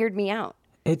 That would weird me out.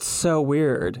 It's so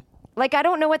weird. Like, I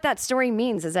don't know what that story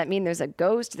means. Does that mean there's a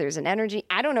ghost? There's an energy?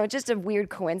 I don't know. It's just a weird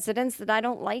coincidence that I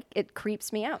don't like. It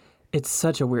creeps me out. It's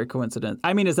such a weird coincidence.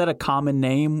 I mean, is that a common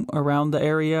name around the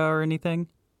area or anything?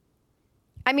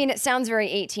 I mean, it sounds very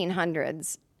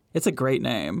 1800s. It's a great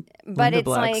name. But Linda it's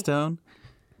Blackstone.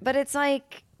 but it's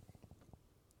like,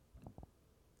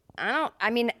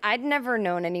 I'd never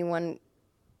known anyone.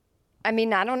 I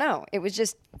mean, I don't know. It was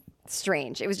just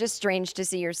strange. It was just strange to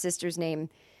see your sister's name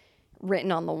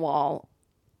written on the wall.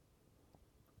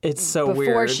 It's so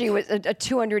before weird. she was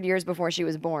 200 years before she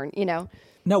was born, you know?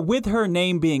 Now, with her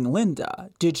name being Linda,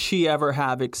 did she ever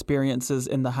have experiences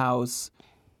in the house?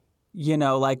 You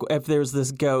know, like if there's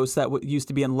this ghost that used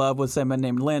to be in love with someone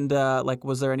named Linda, like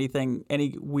was there any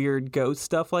weird ghost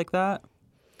stuff like that?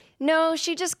 No,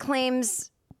 she just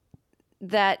claims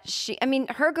that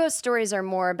her ghost stories are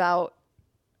more about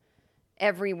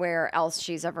everywhere else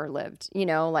she's ever lived, you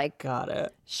know, like Got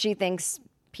it. she thinks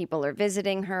people are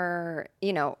visiting her,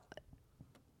 you know.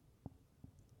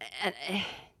 And,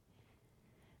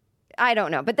 I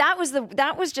don't know, but that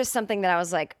was just something that I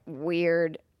was like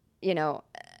weird, you know.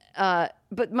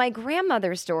 But my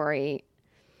grandmother's story,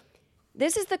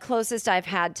 this is the closest I've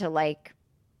had to like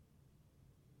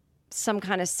some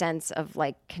kind of sense of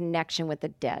like connection with the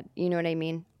dead. You know what I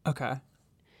mean? Okay.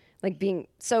 Like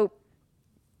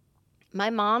my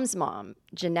mom's mom,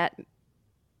 Jeanette,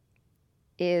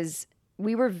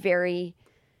 we were very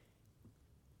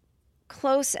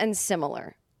close and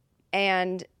similar.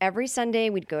 And every Sunday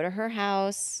we'd go to her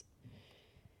house,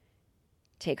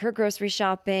 take her grocery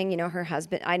shopping. You know, her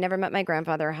husband, I never met my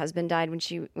grandfather. Her husband died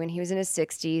when he was in his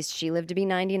 60s. She lived to be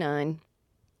 99.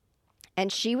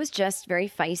 And she was just very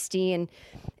feisty and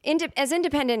as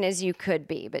independent as you could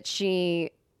be. But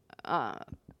she,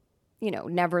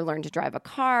 never learned to drive a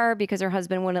car because her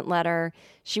husband wouldn't let her.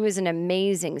 She was an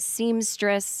amazing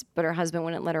seamstress, but her husband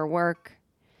wouldn't let her work.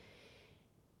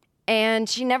 And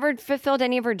she never fulfilled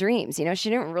any of her dreams. You know, she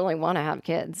didn't really want to have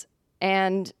kids.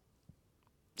 And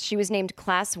she was named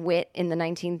Class Wit in the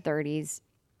 1930s.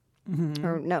 Mm-hmm.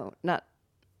 Or no, not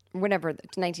whatever, the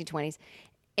 1920s.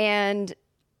 And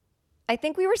I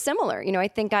think we were similar. You know, I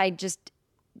think I just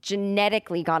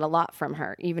genetically got a lot from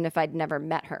her, even if I'd never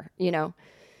met her, you know.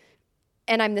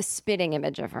 And I'm the spitting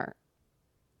image of her.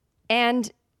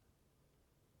 And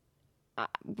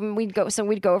we'd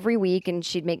go every week and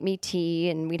she'd make me tea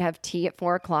and we'd have tea at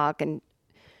 4:00. And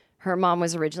her mom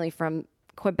was originally from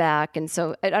Quebec. And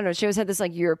so, I don't know, she always had this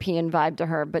like European vibe to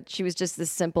her, but she was just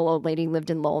this simple old lady, lived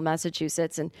in Lowell,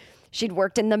 Massachusetts. And she'd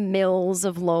worked in the mills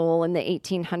of Lowell in the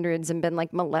 1800s and been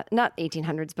like, not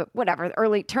 1800s, but whatever,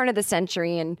 early turn of the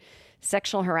century and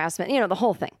sexual harassment, you know, the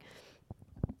whole thing.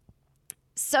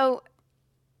 So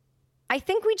I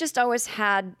think we just always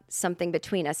had something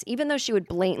between us, even though she would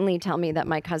blatantly tell me that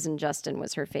my cousin Justin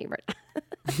was her favorite.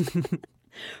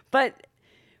 But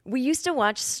we used to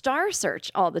watch Star Search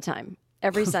all the time,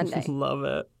 every Sunday. Love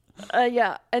it.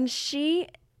 Yeah. And she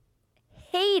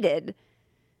hated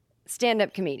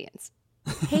stand-up comedians.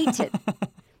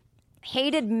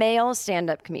 Hated male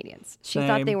stand-up comedians. She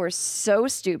thought they were so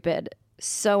stupid,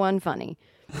 so unfunny.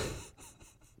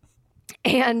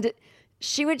 And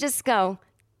she would just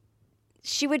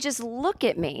look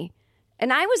at me.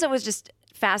 And I was always just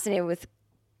fascinated with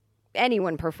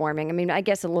anyone performing. I mean, I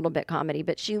guess a little bit comedy,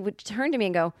 but she would turn to me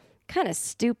and go, kind of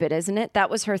stupid, isn't it? That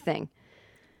was her thing.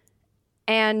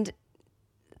 And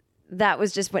that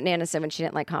was just what Nana said when she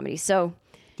didn't like comedy. So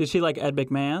did she like Ed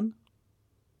McMahon?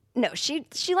 No, she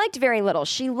liked very little.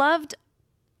 She had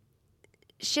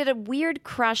a weird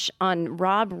crush on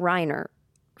Rob Reiner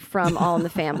from All in the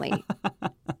Family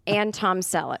and Tom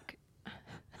Selleck.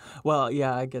 Well,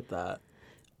 yeah, I get that.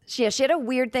 She had a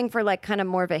weird thing for like kind of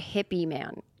more of a hippie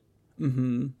man.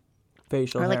 Mm-hmm.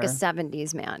 Facial hair. Or like a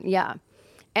 70s man. Yeah.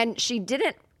 And she'd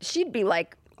be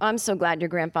like, I'm so glad your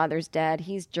grandfather's dead.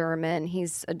 He's German.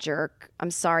 He's a jerk. I'm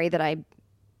sorry I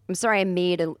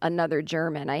made another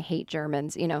German. I hate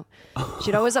Germans, you know.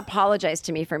 She'd always apologize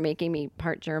to me for making me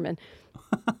part German.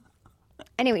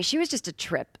 Anyway, she was just a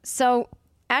trip. So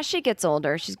as she gets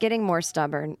older, she's getting more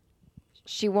stubborn.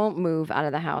 She won't move out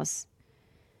of the house.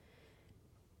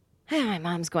 My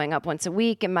mom's going up once a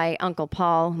week, and my Uncle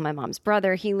Paul, my mom's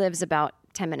brother, he lives about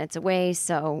 10 minutes away,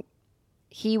 so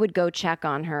he would go check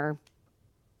on her,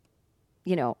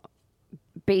 you know,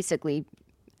 basically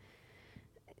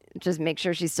just make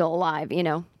sure she's still alive, you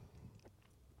know.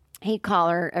 He'd call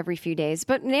her every few days,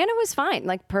 but Nana was fine,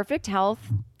 like perfect health,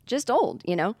 just old,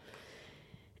 you know.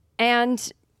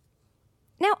 And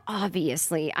now,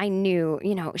 obviously, I knew,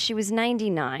 you know, she was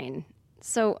 99,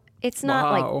 so it's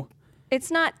not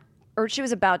or she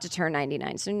was about to turn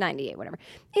 99, so 98, whatever.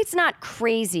 It's not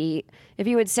crazy. If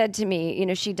you had said to me, you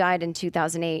know, she died in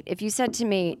 2008. If you said to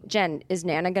me, Jen, is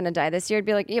Nana going to die this year? I'd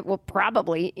be like, yeah, well,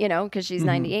 probably, you know, because she's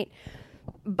 98.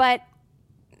 But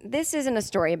this isn't a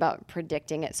story about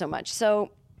predicting it so much.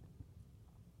 So,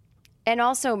 and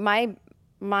also my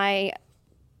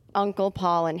Uncle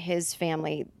Paul and his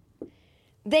family,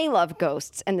 they love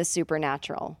ghosts and the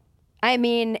supernatural. I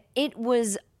mean,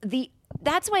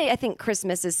 that's why I think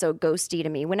Christmas is so ghosty to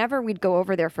me. Whenever we'd go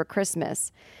over there for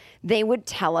Christmas, they would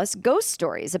tell us ghost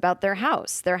stories about their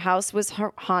house. Their house was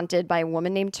haunted by a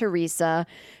woman named Teresa.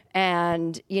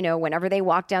 And, whenever they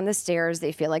walk down the stairs,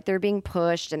 they feel like they're being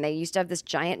pushed. And they used to have this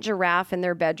giant giraffe in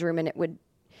their bedroom, and it would,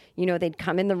 they'd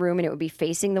come in the room and it would be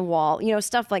facing the wall,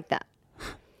 stuff like that.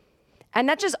 And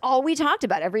that's just all we talked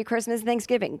about every Christmas and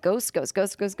Thanksgiving. Ghosts, ghosts,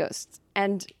 ghosts, ghosts, ghosts.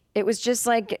 And it was just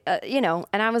like, and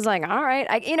I was like, all right.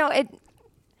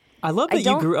 I love that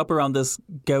you grew up around this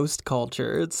ghost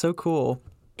culture. It's so cool.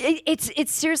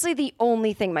 It's seriously the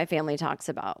only thing my family talks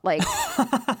about, like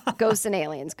ghosts and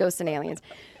aliens, ghosts and aliens.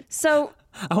 So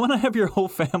I want to have your whole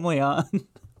family on.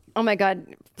 Oh my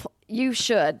God, you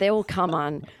should. They will come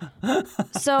on.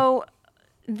 So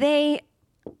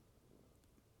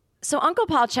Uncle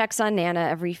Paul checks on Nana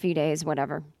every few days,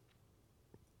 whatever.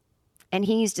 And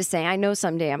he used to say, I know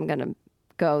someday I'm going to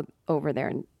go over there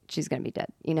and she's going to be dead,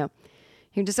 He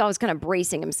was just always kind of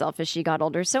bracing himself as she got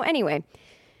older. So anyway,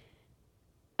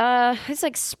 it's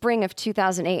like spring of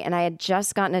 2008, and I had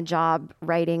just gotten a job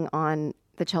writing on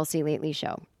the Chelsea Lately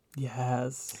show.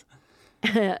 Yes.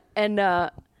 And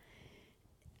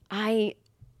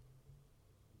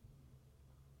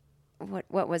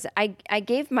what was it? I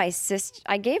gave my sister,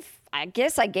 I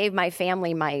guess I gave my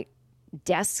family my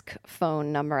desk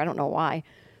phone number. I don't know why.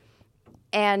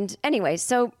 And anyway,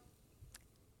 so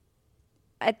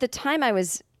at the time I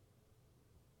was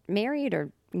married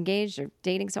or engaged or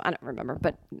dating, so I don't remember,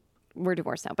 but we're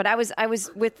divorced now. But I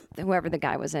was with whoever the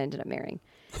guy was I ended up marrying.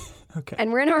 Okay.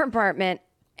 And we're in our apartment,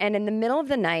 and in the middle of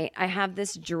the night, I have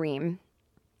this dream.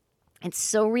 It's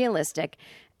so realistic,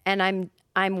 and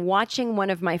I'm watching one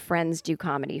of my friends do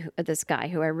comedy, this guy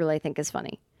who I really think is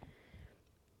funny.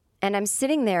 And I'm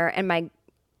sitting there, and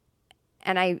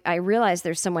I realize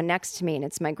there's someone next to me, and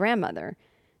it's my grandmother.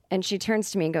 And she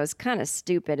turns to me and goes, kind of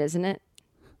stupid, isn't it?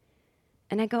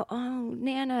 And I go, oh,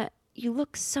 Nana, you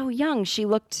look so young. She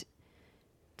looked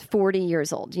 40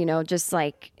 years old, just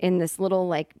like in this little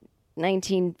like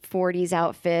 1940s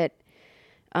outfit.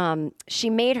 She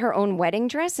made her own wedding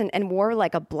dress and wore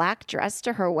like a black dress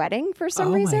to her wedding for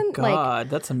some reason. Oh my God,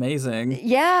 that's amazing.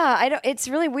 Yeah, it's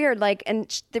really weird. Like,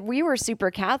 and we were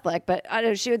super Catholic, but I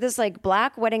don't know, she had this like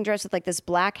black wedding dress with like this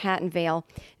black hat and veil.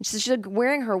 And she's like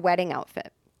wearing her wedding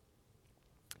outfit.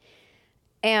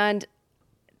 And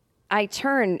I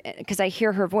turn because I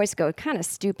hear her voice go, kind of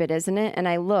stupid, isn't it? And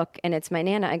I look and it's my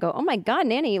Nana. I go, oh my God,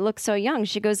 Nana, you look so young.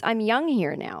 She goes, I'm young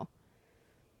here now.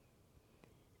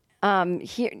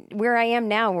 Here where I am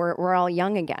now, we're all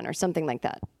young again or something like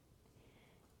that.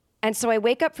 And so I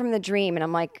wake up from the dream and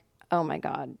I'm like, oh my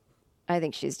God, I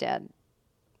think she's dead.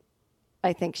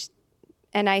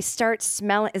 And I start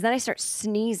smelling, then I start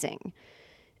sneezing.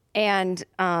 And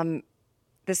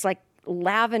this like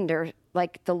lavender,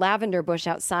 like the lavender bush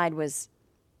outside was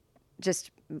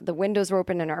just, the windows were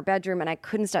open in our bedroom and I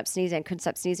couldn't stop sneezing.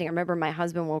 I remember my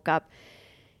husband woke up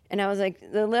and I was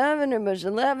like, the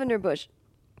lavender bush.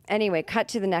 Anyway, cut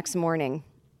to the next morning.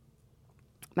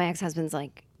 My ex-husband's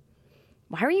like,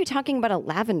 why are you talking about a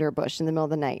lavender bush in the middle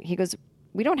of the night? He goes,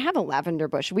 we don't have a lavender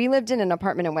bush. We lived in an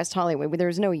apartment in West Hollywood where there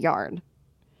was no yard.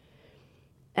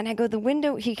 And I go, the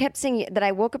window, he kept saying that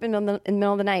I woke up in the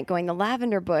middle of the night going, the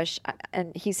lavender bush.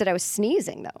 And he said I was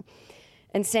sneezing though.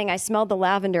 And saying I smelled the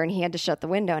lavender and he had to shut the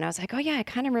window. And I was like, oh yeah, I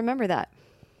kind of remember that.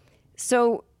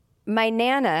 So my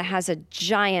Nana has a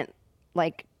giant,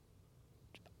 like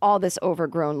all this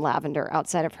overgrown lavender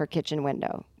outside of her kitchen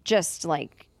window. Just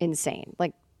like insane,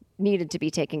 like needed to be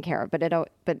taken care of.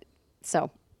 But so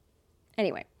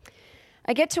anyway,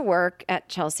 I get to work at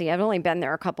Chelsea. I've only been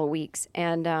there a couple weeks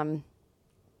and,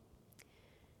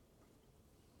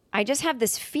 I just have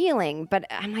this feeling, but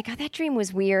I'm like, oh, that dream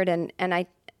was weird. And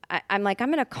I'm like, I'm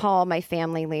going to call my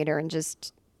family later and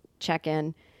just check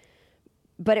in.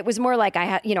 But it was more like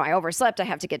I overslept. I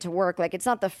have to get to work. Like, it's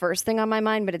not the first thing on my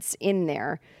mind, but it's in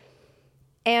there.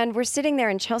 And we're sitting there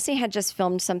and Chelsea had just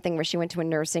filmed something where she went to a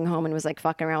nursing home and was like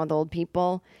fucking around with old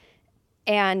people.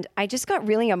 And I just got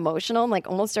really emotional and like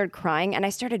almost started crying. And I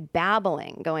started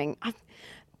babbling going,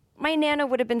 my Nana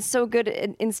would have been so good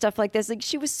in stuff like this. Like,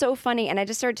 she was so funny. And I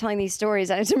just started telling these stories.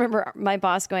 And I just remember my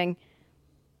boss going,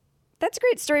 that's a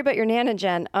great story about your Nana,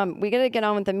 Jen. We got to get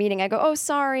on with the meeting. I go, oh,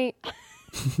 sorry.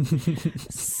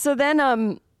 So then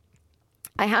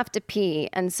I have to pee.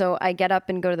 And so I get up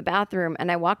and go to the bathroom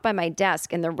and I walk by my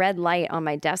desk and the red light on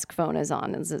my desk phone is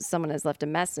on and someone has left a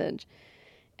message.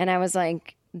 And I was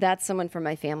like, that's someone from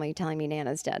my family telling me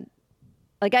Nana's dead.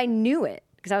 Like, I knew it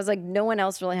because I was like, no one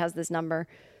else really has this number.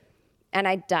 And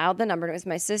I dialed the number. And it was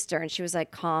my sister. And she was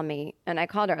like, call me. And I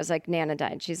called her. I was like, Nana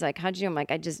died. She's like, how'd you know? I'm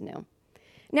like, I just knew.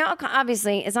 Now,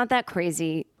 obviously, it's not that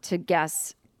crazy to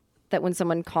guess that when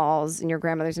someone calls and your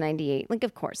grandmother's 98, like,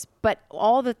 of course. But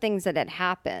all the things that had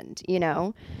happened, you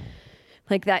know,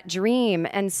 like that dream.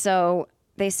 And so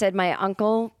they said my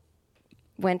uncle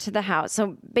went to the house.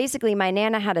 So basically, my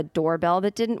Nana had a doorbell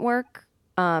that didn't work.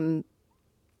 That's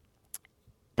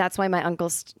why my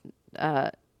uncle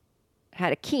had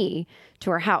a key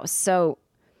to her house. So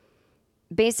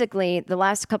basically, the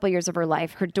last couple of years of her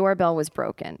life, her doorbell was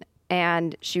broken.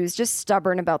 And she was just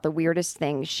stubborn about the weirdest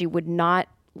things. She would not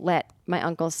let my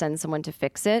uncle send someone to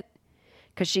fix it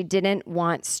because she didn't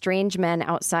want strange men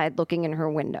outside looking in her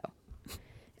window.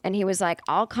 And he was like,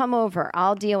 I'll come over.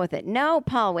 I'll deal with it. No,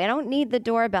 Paul, I don't need the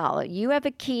doorbell. You have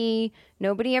a key.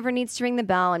 Nobody ever needs to ring the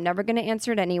bell. I'm never going to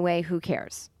answer it anyway. Who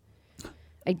cares?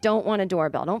 I don't want a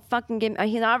doorbell. Don't fucking give me.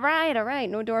 He's all right.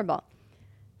 No doorbell.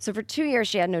 So for 2 years,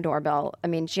 she had no doorbell. I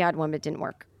mean, she had one, but it didn't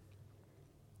work.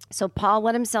 So Paul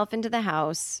let himself into the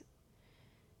house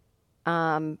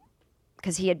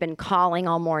because he had been calling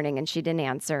all morning and she didn't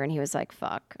answer. And he was like,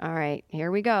 fuck, all right,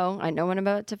 here we go. I know what I'm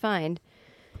about to find.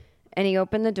 And he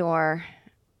opened the door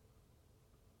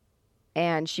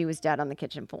and she was dead on the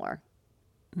kitchen floor.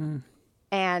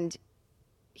 And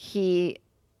the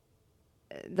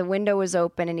window was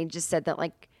open and he just said that,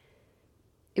 like,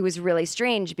 it was really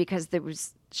strange because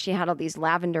she had all these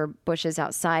lavender bushes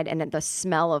outside and the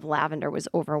smell of lavender was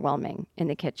overwhelming in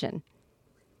the kitchen.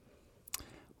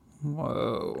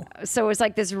 Whoa. So it was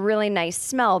like this really nice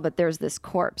smell, but there's this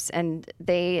corpse and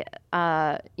they,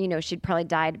 she'd probably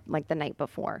died like the night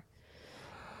before.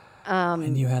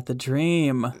 And you had the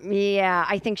dream. Yeah,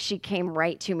 I think she came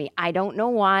right to me. I don't know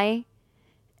why.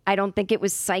 I don't think it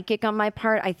was psychic on my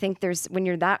part. I think when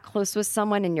you're that close with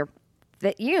someone and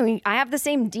I have the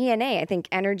same DNA. I think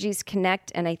energies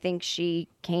connect, and I think she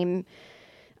came.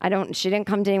 She didn't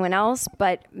come to anyone else,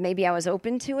 but maybe I was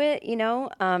open to it, you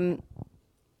know.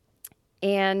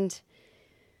 And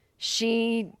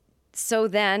so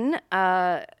then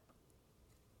I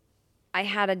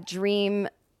had a dream.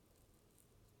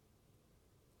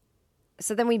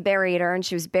 So then we buried her, and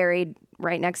she was buried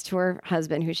right next to her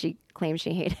husband, who she claimed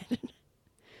she hated.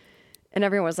 And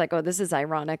everyone was like, oh, this is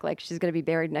ironic. Like, she's going to be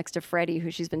buried next to Freddie,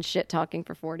 who she's been shit talking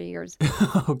for 40 years.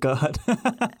 Oh, God.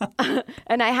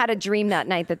 And I had a dream that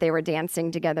night that they were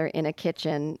dancing together in a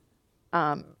kitchen.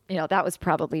 That was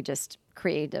probably just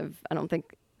creative. I don't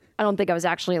think I was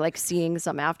actually like seeing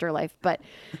some afterlife. But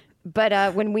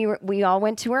when we all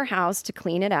went to her house to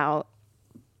clean it out,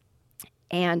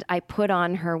 and I put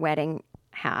on her wedding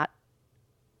hat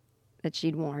that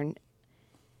she'd worn,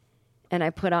 and I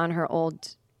put on her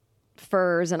old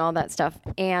furs and all that stuff.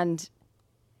 And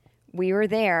we were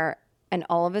there, and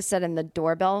all of a sudden the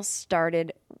doorbell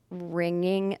started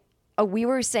ringing. Oh, we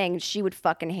were saying she would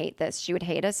fucking hate this. She would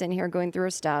hate us in here going through her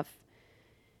stuff.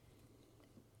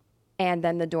 And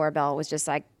then the doorbell was just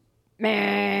like,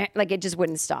 meh, like it just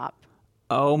wouldn't stop.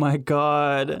 Oh my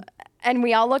God. And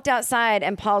we all looked outside,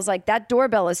 and Paul's like, that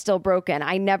doorbell is still broken.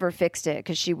 I never fixed it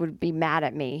because she would be mad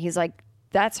at me. He's like,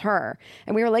 that's her.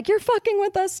 And we were like, you're fucking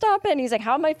with us. Stop it. And he's like,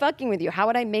 how am I fucking with you? How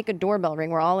would I make a doorbell ring?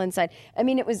 We're all inside. I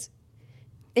mean, it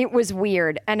was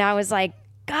weird. And I was like,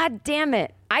 God damn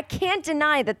it. I can't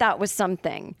deny that was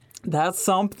something. That's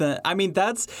something. I mean,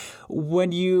 that's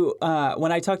when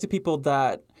when I talk to people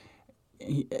that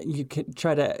you can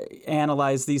try to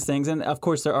analyze these things. And of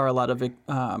course, there are a lot of,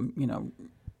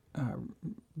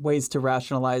 ways to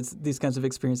rationalize these kinds of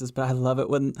experiences, but I love it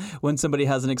when somebody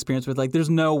has an experience with, like, there's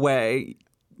no way,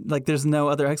 like, there's no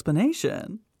other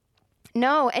explanation.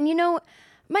 No, and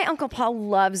my Uncle Paul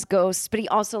loves ghosts, but he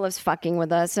also loves fucking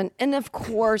with us. And of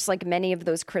course, like many of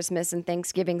those Christmas and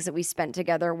Thanksgivings that we spent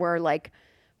together were like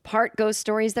part ghost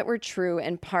stories that were true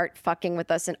and part fucking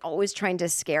with us and always trying to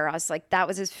scare us. Like, that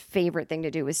was his favorite thing to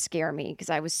do, was scare me,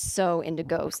 because I was so into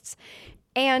ghosts.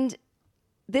 And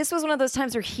this was one of those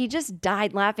times where he just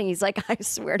died laughing. He's like, I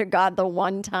swear to God, the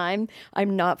one time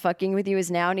I'm not fucking with you is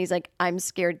now. And he's like, I'm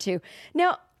scared too.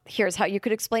 Now, here's how you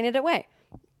could explain it away.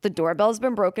 The doorbell's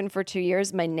been broken for 2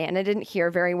 years. My Nana didn't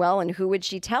hear very well. And who would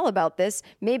she tell about this?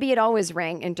 Maybe it always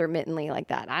rang intermittently like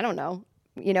that. I don't know.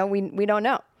 We don't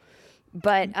know.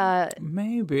 But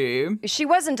maybe she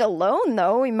wasn't alone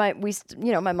though.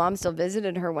 My mom still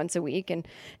visited her once a week, and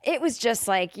it was just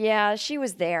like, yeah, she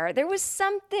was there. There was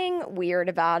something weird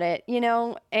about it,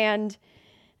 and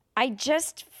I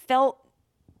just felt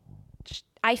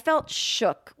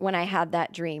shook when I had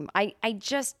that dream. I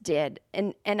just did,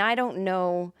 and I don't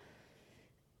know.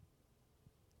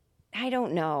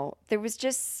 There was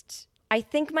just, I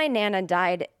think my Nana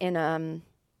died in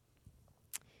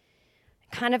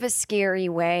kind of a scary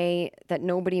way that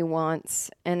nobody wants.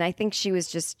 And I think she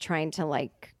was just trying to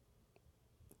like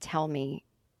tell me,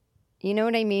 you know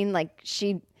what I mean? Like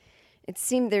it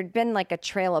seemed there'd been like a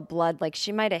trail of blood. Like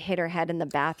she might have hit her head in the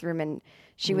bathroom and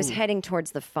she was heading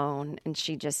towards the phone and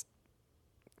she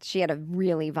had a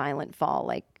really violent fall.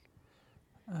 Like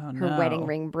her wedding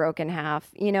ring broke in half,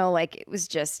 you know, like it was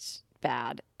just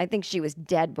bad. I think she was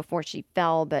dead before she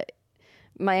fell, but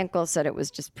my uncle said it was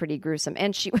just pretty gruesome.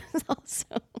 And she was also,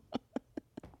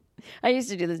 I used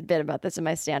to do this bit about this in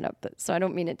my stand-up, so I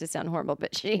don't mean it to sound horrible,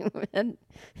 but she had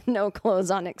no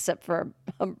clothes on except for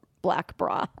a black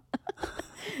bra.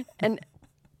 And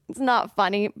it's not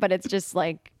funny, but it's just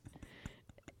like,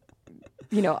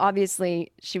 you know,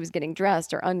 obviously she was getting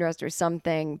dressed or undressed or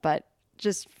something, but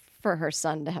just for her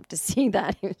son to have to see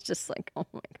that, he was just like, oh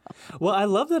my God. Well, I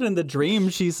love that in the dream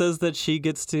she says that she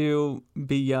gets to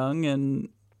be young and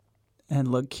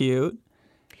look cute.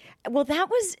 Well, that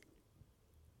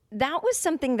was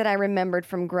something that I remembered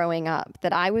from growing up,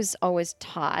 that I was always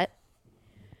taught.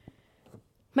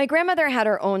 My grandmother had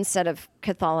her own set of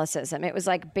Catholicism. It was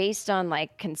like based on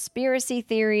like conspiracy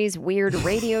theories, weird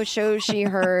radio shows she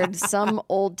heard, some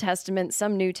Old Testament,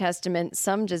 some New Testament,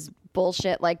 some just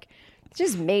bullshit, like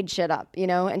just made shit up, you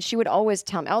know? And she would always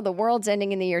tell me, oh, the world's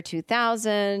ending in the year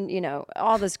 2000, you know,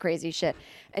 all this crazy shit.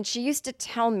 And she used to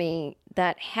tell me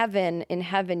that in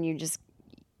heaven,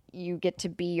 you get to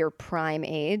be your prime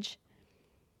age.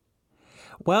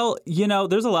 Well, you know,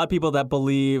 there's a lot of people that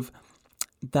believe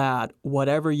that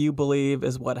whatever you believe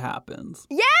is what happens.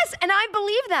 Yes, and I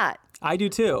believe that. I do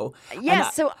too.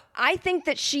 Yes, so I think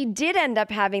that she did end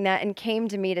up having that and came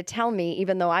to me to tell me,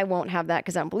 even though I won't have that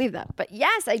because I don't believe that. But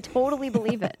yes, I totally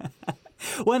believe it.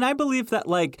 Well, and I believe that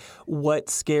like what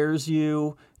scares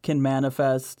you can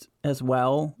manifest as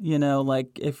well. You know,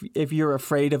 like if you're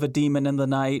afraid of a demon in the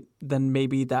night, then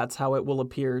maybe that's how it will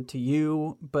appear to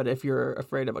you. But if you're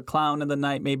afraid of a clown in the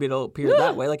night, maybe it'll appear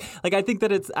that way. Like I think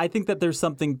that there's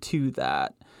something to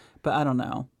that, but I don't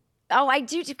know. Oh, I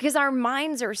do, because our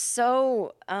minds are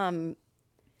so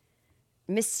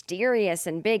mysterious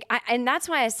and big. And that's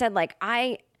why I said, like,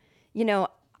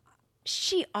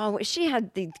 she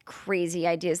had the crazy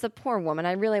ideas. The poor woman.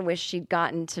 I really wish she'd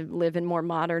gotten to live in more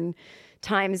modern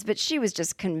times, but she was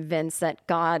just convinced that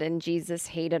God and Jesus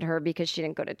hated her because she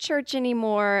didn't go to church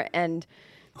anymore. And,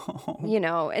 you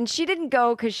know, and she didn't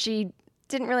go because she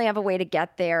didn't really have a way to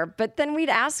get there. But then we'd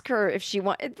ask her if she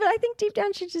wanted, but I think deep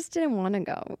down she just didn't want to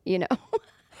go, you know?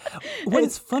 Well,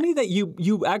 it's funny that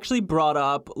you actually brought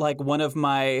up like one of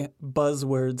my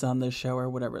buzzwords on this show or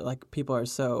whatever. Like people are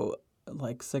so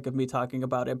like sick of me talking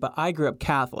about it, but I grew up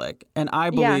Catholic and I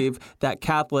believe that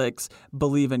Catholics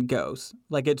believe in ghosts.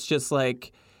 Like it's just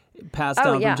like passed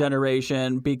down from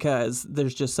generation because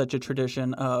there's just such a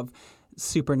tradition of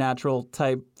supernatural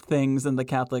type things in the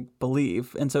Catholic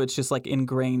belief. And so it's just like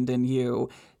ingrained in you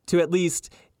to at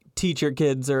least teach your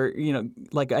kids, or, you know,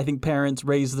 like I think parents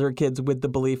raise their kids with the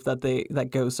belief that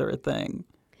ghosts are a thing.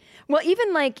 Well,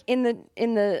 even like in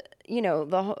the you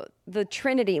know, the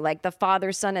Trinity, like the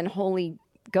Father, Son, and Holy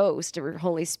Ghost or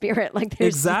Holy Spirit, like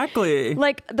there's exactly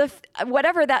like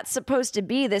whatever that's supposed to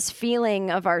be, this feeling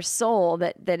of our soul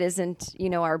that isn't, you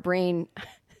know, our brain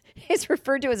is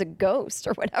referred to as a ghost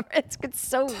or whatever. It's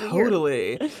so weird.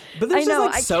 Totally. But there's just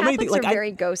like so many things. Like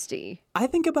very ghosty. I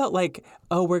think about like,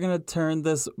 oh, we're gonna turn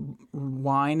this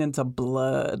wine into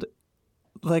blood.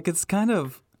 Like it's kind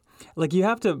of like you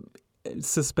have to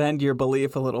suspend your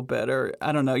belief a little bit, or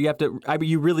I don't know. You have to.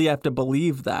 You really have to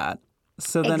believe that.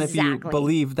 So then, if you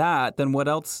believe that, then what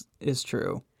else is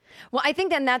true? Well, I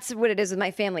think then that's what it is with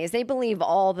my family, is they believe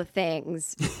all the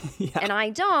things and I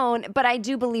don't, but I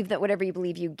do believe that whatever you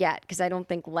believe you get, because I don't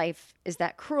think life is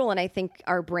that cruel. And I think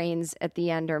our brains at the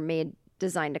end are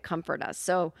designed to comfort us.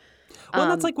 So, well,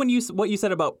 that's like what you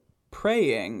said about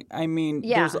praying. I mean,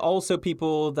 there's also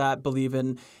people that believe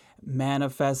in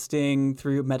manifesting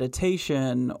through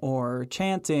meditation or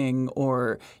chanting,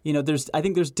 or, you know, I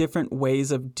think there's different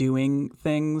ways of doing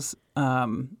things.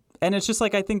 And it's just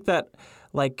like, I think that,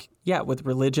 like, yeah, with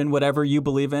religion, whatever you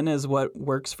believe in is what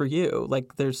works for you.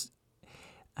 Like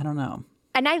I don't know.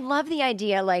 And I love the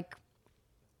idea, like,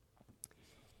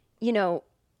 you know,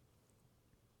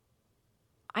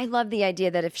 I love the idea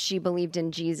that if she believed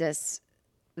in Jesus,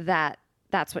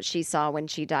 that's what she saw when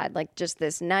she died. Like just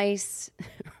this nice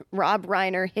Rob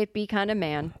Reiner hippie kind of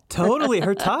man. Totally.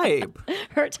 Her type.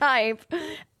 Her type.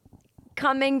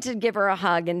 Coming to give her a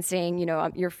hug and saying, you know,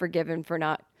 you're forgiven for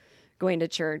not going to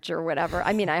church or whatever.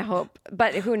 I mean, I hope,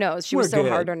 but who knows? She was so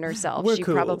hard on herself. We're she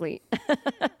cool. Probably.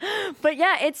 But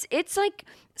yeah, it's like,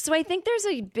 so I think there's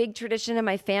a big tradition in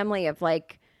my family of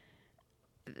like,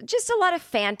 just a lot of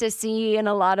fantasy and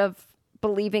a lot of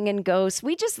believing in ghosts.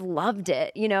 We just loved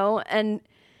it, and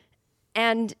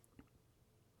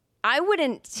I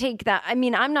wouldn't take that. I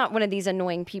mean, I'm not one of these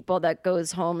annoying people that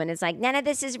goes home and is like, none of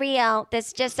this is real. This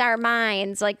is just our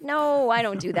minds. Like, no, I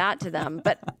don't do that to them.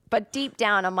 But deep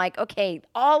down, I'm like, okay,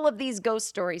 all of these ghost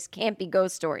stories can't be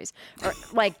ghost stories.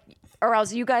 Or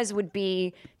else you guys would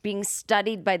be being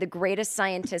studied by the greatest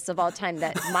scientists of all time,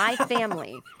 that my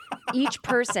family, each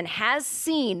person has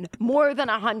seen more than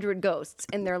 100 ghosts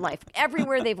in their life,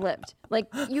 everywhere they've lived. Like,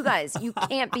 you guys, you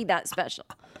can't be that special.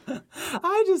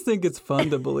 I just think it's fun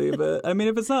to believe it. I mean,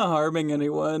 if it's not harming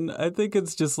anyone, I think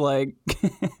it's just like,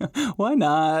 why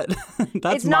not?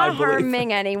 That's it's not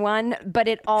harming anyone, but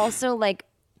it also, like,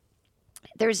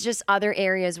 there's just other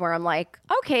areas where I'm like,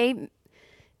 okay,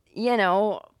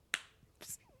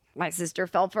 my sister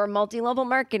fell for a multi-level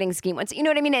marketing scheme once. You know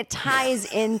what I mean? It ties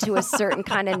into a certain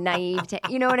kind of naivete.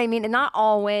 You know what I mean? And not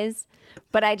always,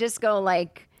 but I just go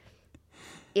like,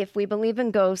 if we believe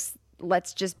in ghosts,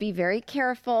 let's just be very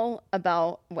careful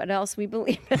about what else we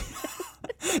believe in.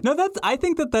 No, I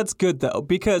think that's good though,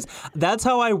 because that's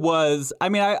how I was. I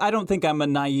mean, I don't think I'm a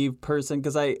naive person,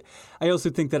 because I also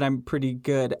think that I'm pretty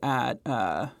good at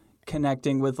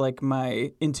connecting with like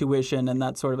my intuition and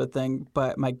that sort of a thing,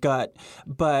 but my gut.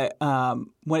 But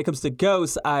when it comes to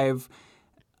ghosts, I've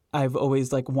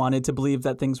always like wanted to believe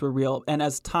that things were real. And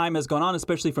as time has gone on,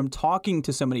 especially from talking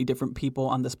to so many different people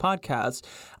on this podcast,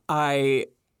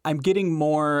 I'm getting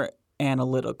more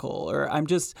analytical, or I'm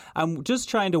just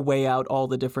trying to weigh out all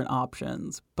the different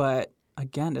options. But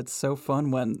again, it's so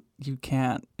fun when you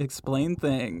can't explain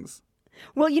things.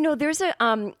 Well,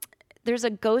 there's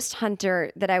a ghost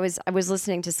hunter that I was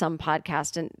listening to some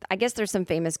podcast, and I guess there's some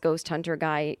famous ghost hunter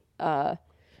guy. I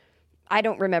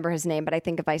don't remember his name, but I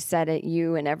think if I said it,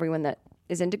 you and everyone that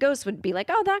is into ghosts would be like,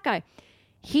 oh, that guy.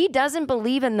 He doesn't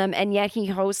believe in them, and yet he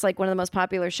hosts like one of the most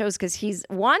popular shows because he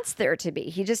wants there to be.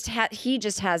 He doesn't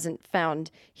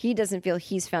feel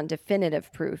he's found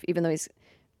definitive proof, even though he's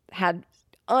had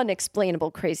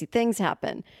unexplainable crazy things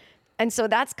happen. And so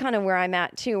that's kind of where I'm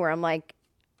at too, where I'm like,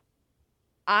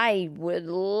 I would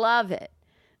love it.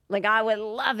 Like, I would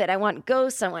love it. I want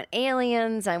ghosts. I want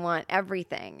aliens. I want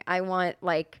everything. I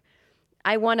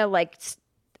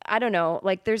don't know,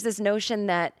 like there's this notion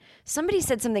that somebody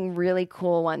said something really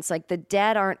cool once, like the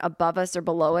dead aren't above us or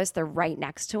below us. They're right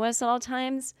next to us at all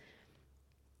times.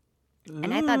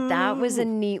 And I thought that was a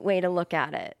neat way to look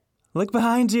at it. Look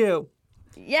behind you.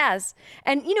 Yes.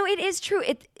 And, it is true.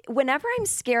 Whenever I'm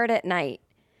scared at night,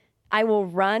 I will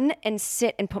run and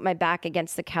sit and put my back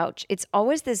against the couch. It's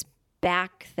always this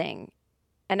back thing.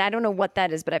 And I don't know what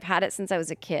that is, but I've had it since I was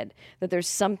a kid, that there's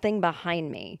something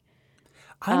behind me.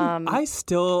 I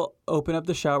still open up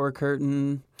the shower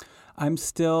curtain. I'm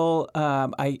still,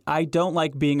 I don't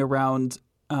like being around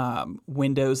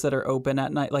windows that are open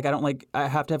at night. Like, I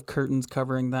have to have curtains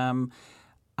covering them.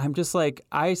 I'm just like,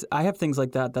 I have things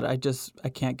like that I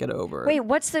can't get over. Wait,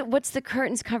 what's the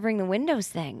curtains covering the windows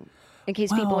thing? In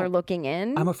case people are looking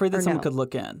in? I'm afraid that someone could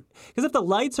look in. Because if the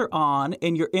lights are on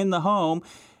and you're in the home,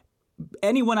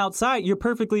 anyone outside, you're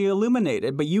perfectly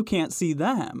illuminated, but you can't see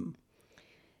them.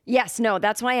 Yes, no,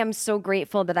 that's why I'm so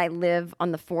grateful that I live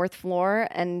on the 4th floor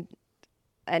and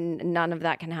none of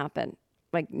that can happen.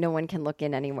 Like, no one can look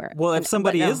in anywhere. Well, if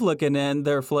somebody is looking in,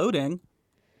 they're floating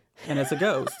and it's a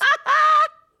ghost.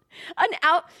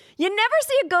 You never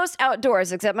see a ghost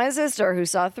outdoors, except my sister who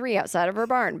saw 3 outside of her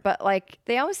barn. But like,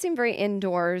 they always seem very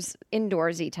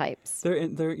indoorsy types.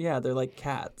 They're like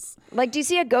cats. Like, do you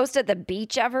see a ghost at the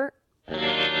beach ever?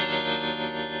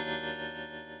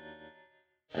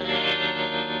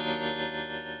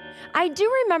 I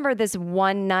do remember this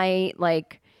one night,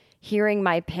 like, hearing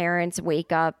my parents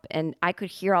wake up and I could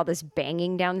hear all this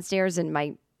banging downstairs, and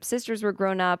my sisters were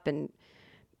grown up and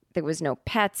there was no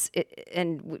pets,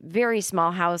 and very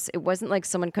small house. It wasn't like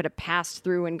someone could have passed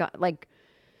through and got like,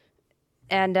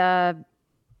 and I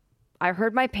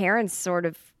heard my parents sort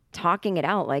of talking it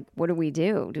out. Like, what do we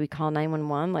do? Do we call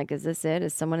 911? Like, is this it?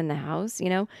 Is someone in the house?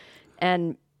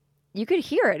 And you could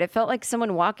hear it. It felt like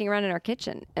someone walking around in our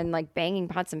kitchen and like banging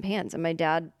pots and pans. And my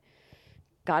dad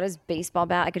got his baseball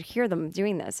bat. I could hear them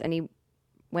doing this. And he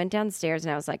went downstairs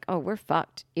and I was like, oh, we're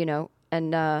fucked,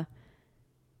 And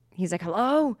he's like,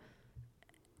 hello?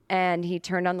 And he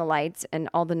turned on the lights and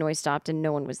all the noise stopped and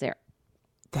no one was there.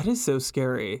 That is so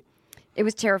scary. It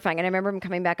was terrifying. And I remember him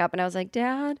coming back up and I was like,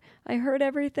 Dad, I heard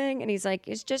everything. And he's like,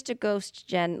 it's just a ghost,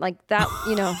 Jen. Like that,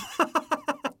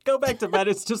 Go back to bed.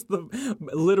 It's just the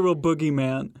literal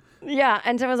boogeyman. Yeah.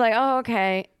 And so I was like, oh,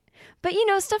 okay. But,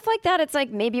 stuff like that, it's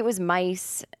like maybe it was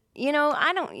mice.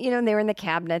 I don't, they were in the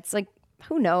cabinets. Like,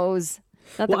 who knows?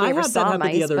 Not Well, that we I ever had that saw happen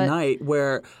mice, the other but night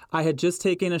where I had just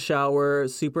taken a shower,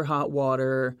 super hot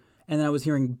water, and then I was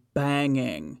hearing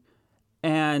banging.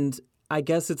 And I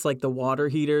guess it's like the water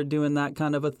heater doing that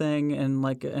kind of a thing in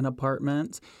like an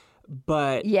apartment.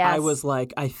 But I Yes. was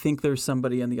like, I think there's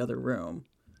somebody in the other room.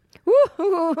 Woo,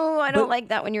 I don't like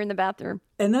that when you're in the bathroom.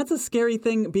 And that's a scary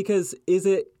thing because is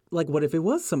it like, what if it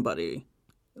was somebody?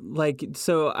 Like,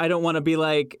 so I don't want to be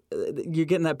like, you're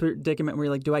getting that predicament where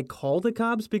you're like, do I call the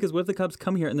cops? Because what if the cops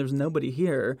come here and there's nobody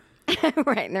here?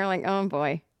 Right. And they're like, oh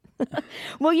boy.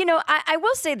 Well, I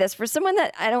will say this for someone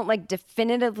that I don't like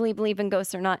definitively believe in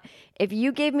ghosts or not. If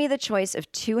you gave me the choice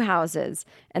of two houses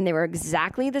and they were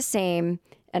exactly the same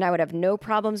and I would have no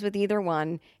problems with either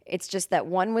one, it's just that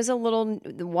one was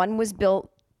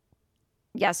built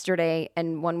yesterday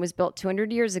and one was built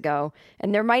 200 years ago.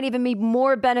 And there might even be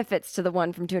more benefits to the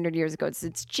one from 200 years ago.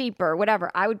 It's cheaper, whatever.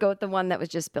 I would go with the one that was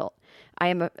just built.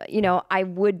 I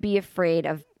would be afraid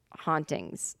of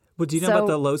hauntings. Well, do you know about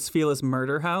the Los Feliz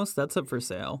murder house? That's up for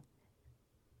sale.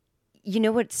 You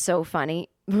know what's so funny?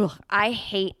 Ugh, I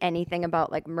hate anything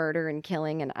about like murder and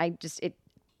killing. And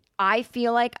I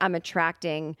feel like I'm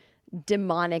attracting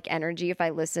demonic energy if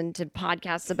I listen to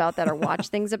podcasts about that or watch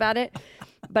things about it.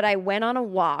 But I went on a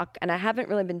walk, and I haven't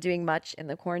really been doing much in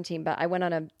the quarantine, but I went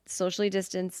on a socially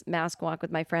distanced mask walk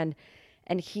with my friend,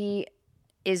 and he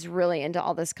is really into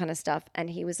all this kind of stuff. And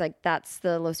he was like, that's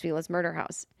the Los Feliz murder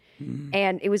house.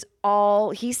 And it was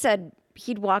he said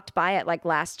he'd walked by it like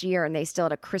last year and they still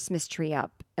had a Christmas tree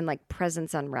up and like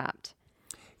presents unwrapped.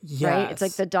 Yes. Right? It's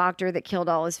like the doctor that killed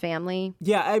all his family.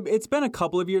 Yeah, it's been a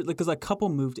couple of years because a couple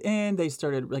moved in, they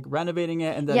started like renovating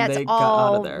it, and then It's they got out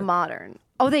all of there. modern.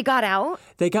 Oh, they got out?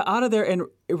 They got out of there, and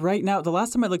right now, the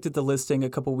last time I looked at the listing a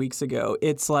couple weeks ago,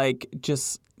 it's like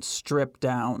just stripped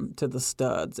down to the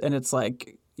studs, and it's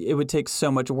like it would take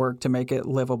so much work to make it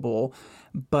livable,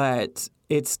 but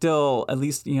it's still at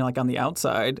least like on the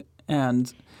outside,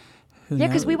 and Yeah,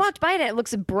 because we walked by it and it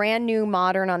looks brand new,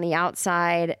 modern on the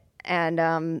outside.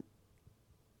 And,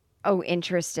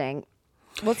 interesting.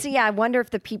 Well, see, I wonder if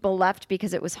the people left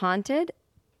because it was haunted.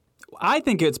 I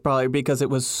think it's probably because it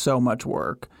was so much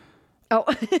work. Oh,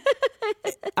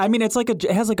 I mean, it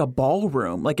has like a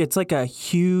ballroom. Like it's like a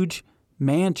huge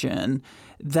mansion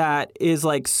that is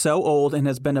like so old and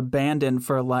has been abandoned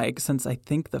for like since I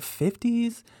think the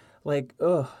 50s. Like,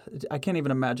 I can't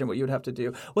even imagine what you would have to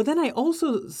do. Well, then I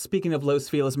also, speaking of Los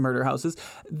Feliz murder houses,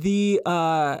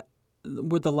 where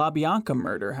the La Bianca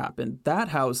murder happened, that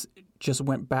house just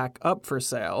went back up for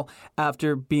sale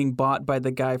after being bought by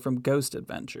the guy from Ghost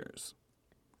Adventures.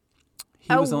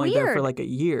 He was only there for weird. like a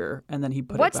year, and then he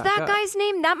put what's it back that up. guy's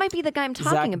name? That might be the guy I'm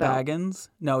talking Zach about. Baggins?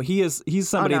 No, he's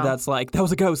somebody no. that's like, that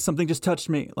was a ghost. Something just touched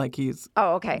me. Like he's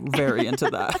Oh, okay. very into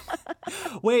that.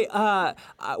 Wait,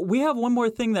 we have one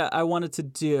more thing that I wanted to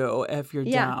do if you're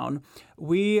Yeah. down.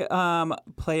 We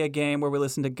play a game where we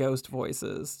listen to ghost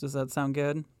voices. Does that sound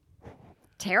good?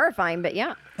 Terrifying, but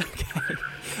yeah.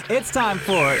 It's time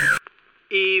for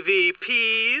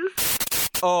EVPs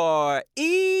or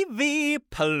EV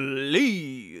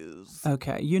Please.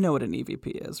 Okay, you know what an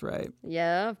EVP is, right?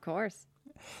 Yeah, of course.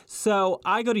 So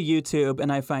I go to YouTube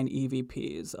and I find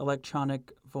EVPs,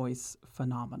 electronic voice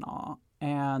phenomena.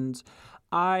 And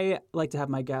I like to have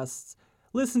my guests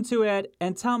listen to it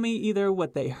and tell me either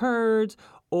what they heard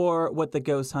or what the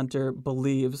ghost hunter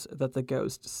believes that the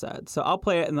ghost said. So I'll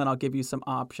play it and then I'll give you some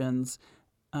options.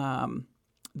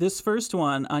 This first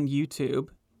one on YouTube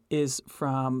is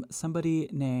from somebody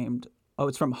named,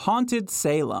 it's from Haunted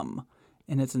Salem.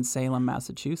 And it's in Salem,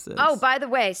 Massachusetts. Oh, by the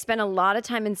way, spent a lot of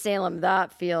time in Salem.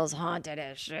 That feels haunted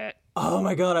as shit. Oh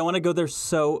my God, I want to go there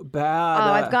so bad.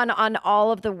 Oh, I've gone on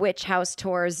all of the witch house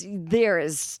tours. There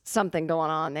is something going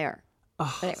on there.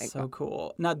 Oh, Anyway, so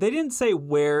cool. Now, they didn't say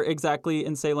where exactly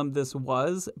in Salem this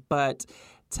was, but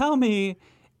tell me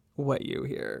what you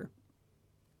hear.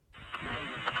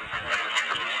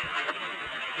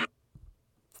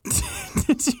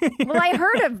 Did you hear? Well, I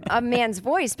heard a man's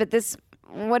voice, but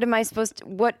what am I supposed to,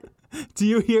 what? Do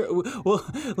you hear? Well,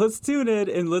 let's tune in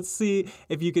and let's see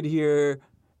if you could hear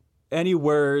any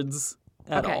words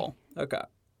at Okay. all. Okay.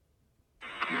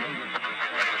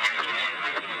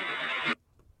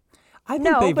 I think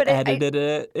No, they've but edited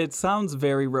it. It sounds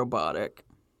very robotic.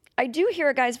 I do hear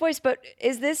a guy's voice, but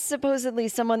is this supposedly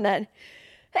someone that,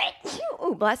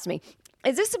 oh, bless me.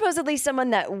 Is this supposedly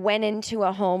someone that went into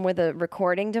a home with a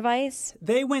recording device?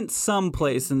 They went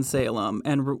someplace in Salem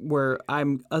and were,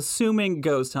 I'm assuming,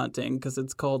 ghost hunting because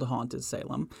it's called Haunted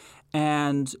Salem,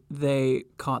 and they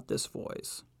caught this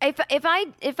voice. If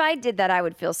I did that, I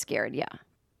would feel scared. Yeah.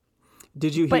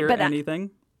 Did you hear anything?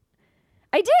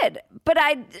 I did, but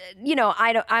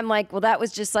I'm like, well, that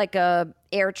was just like a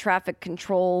air traffic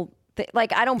control.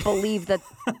 Like, I don't believe that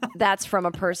that's from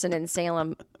a person in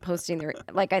Salem posting their.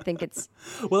 Like, I think it's.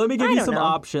 Well, let me give I you don't some know.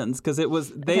 options because they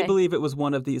Okay. believe it was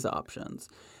one of these options.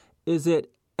 Is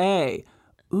it A,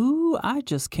 ooh, I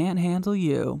just can't handle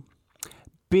you?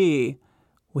 B,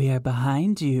 we are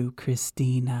behind you,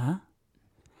 Christina.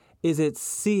 Is it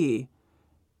C,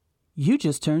 you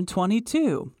just turned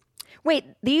 22? Wait,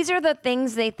 these are the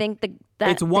things they think that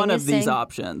It's one thing of is these saying?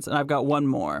 options, and I've got one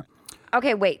more.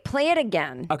 Okay, wait, play it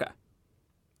again. Okay.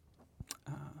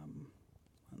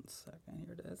 1 second.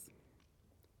 Here it is.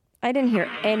 I didn't hear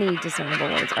any discernible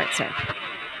words. All right, sorry.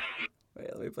 Wait,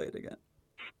 let me play it again.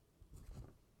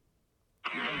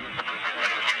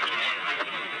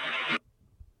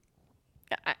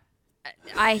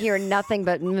 I hear nothing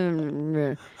but. I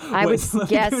Wait, would let me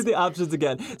guess. give you the options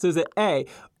again. So is it A,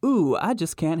 ooh, I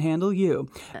just can't handle you?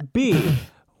 B,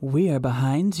 we are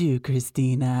behind you,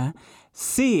 Christina.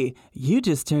 C, you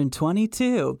just turned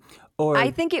 22. Or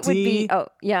I think it would be. D, Oh,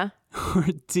 yeah. Or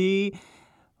D,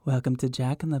 welcome to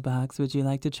Jack in the Box. Would you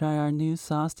like to try our new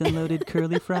sauced and loaded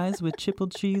curly fries with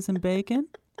chippled cheese and bacon?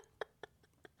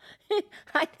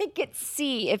 I think it's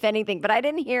C, if anything, but I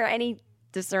didn't hear any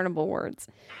discernible words.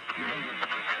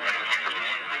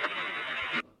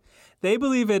 They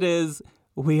believe it is,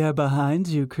 we are behind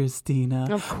you, Christina.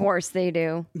 Of course they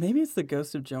do. Maybe it's the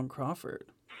ghost of Joan Crawford.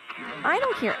 I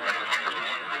don't hear.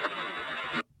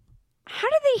 How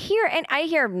do they hear? And I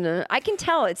hear. I can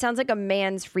tell. It sounds like a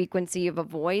man's frequency of a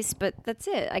voice, but that's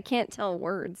it. I can't tell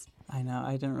words. I know.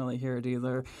 I didn't really hear it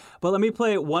either. But let me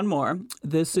play one more.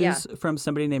 This Yeah. is from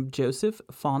somebody named Joseph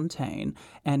Fontaine,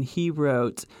 and he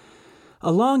wrote,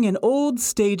 along an old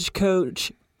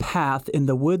stagecoach path in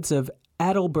the woods of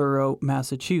Attleboro,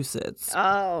 Massachusetts,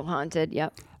 Oh, haunted.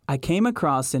 Yep. I came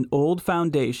across an old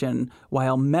foundation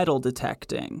while metal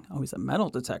detecting. Oh, he's a metal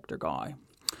detector guy.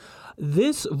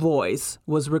 This voice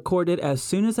was recorded as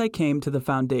soon as I came to the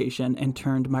foundation and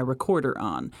turned my recorder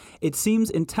on. It seems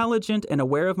intelligent and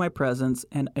aware of my presence,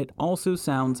 and it also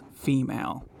sounds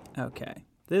female. Okay.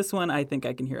 This one I think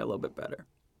I can hear a little bit better.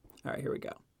 All right, here we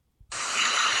go.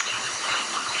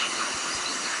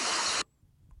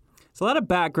 It's a lot of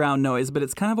background noise, but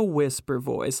it's kind of a whisper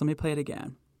voice. Let me play it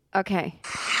again. Okay.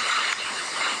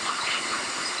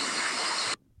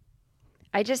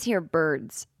 I just hear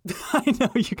birds. I know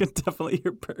you can definitely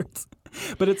hear birds,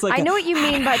 but it's like I know what you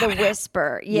mean by the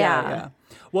whisper. Yeah.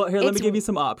 Well, here, let me It's- give you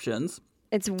some options.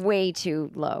 It's way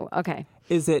too low. Okay.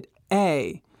 Is it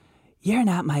A, you're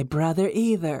not my brother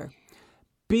either?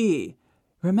 B,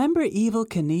 remember Evil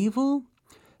Knievel?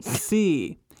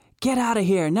 C, get out of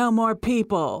here, no more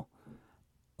people.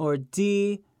 Or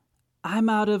D, I'm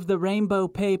out of the rainbow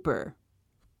paper.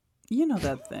 You know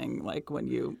that thing, like when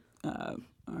you are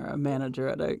a manager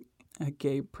at a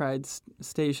gay pride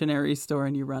stationery store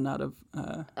and you run out of,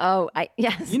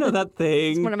 Yes. you know that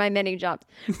thing. It's one of my many jobs.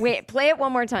 Wait, play it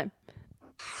one more time.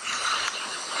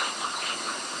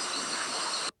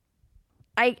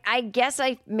 I guess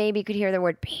I maybe could hear the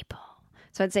word people.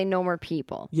 So I'd say no more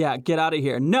people. Yeah, get out of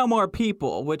here. No more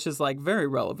people, which is like very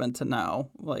relevant to now.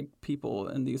 Like people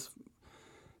in these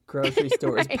grocery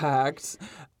stores packed.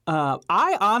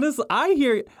 I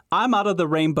hear I'm out of the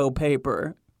rainbow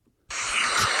paper.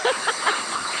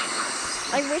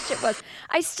 I wish it was.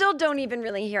 I still don't even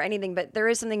really hear anything, but there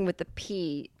is something with the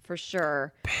P for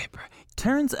sure. Paper.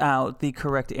 Turns out the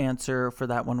correct answer for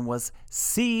that one was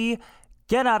C.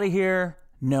 Get out of here.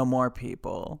 No more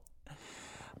people.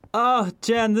 Oh,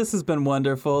 Jen, this has been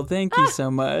wonderful. Thank you so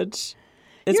much.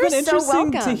 It's You're been so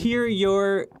interesting to welcome. hear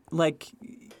your, like,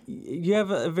 you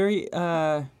have a very,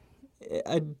 a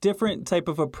different type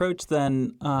of approach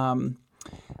than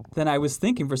I was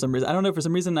thinking for some reason. I don't know, for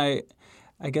some reason I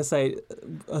guess I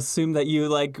assumed that you,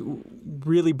 like,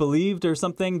 really believed or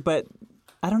something, but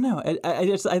I don't know.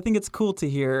 I think it's cool to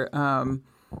hear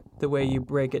the way you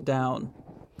break it down.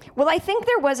 Well, I think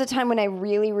there was a time when I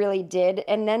really, really did,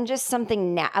 and then just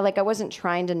something like I wasn't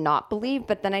trying to not believe,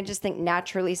 but then I just think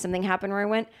naturally something happened where I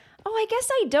went, "Oh, I guess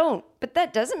I don't," but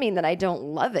that doesn't mean that I don't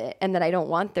love it and that I don't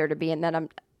want there to be, and that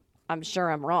I'm sure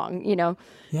I'm wrong, you know.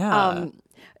 Yeah.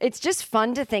 It's just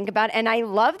fun to think about, and I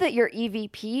love that your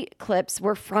EVP clips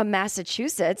were from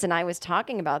Massachusetts, and I was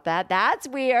talking about that. That's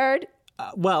weird.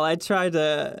 Well, I tried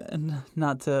to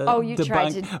not to. Oh, you debunk.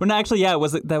 tried to- Well, no, actually, yeah,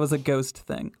 that was a ghost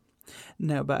thing.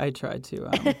 No, but I tried to.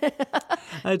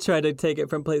 I tried to take it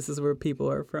from places where people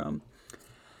are from.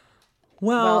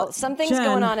 Well, something's Jen,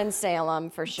 going on in Salem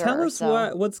for sure. Tell us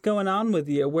so. what's going on with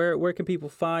you. Where can people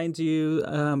find you?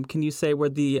 Can you say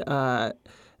where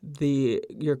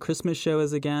your Christmas show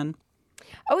is again?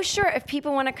 Oh, sure. If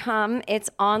people want to come, it's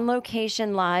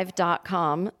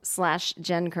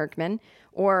onlocationlive.com/Jen Kirkman,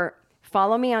 or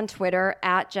follow me on Twitter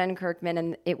 @Jen Kirkman,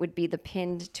 and it would be the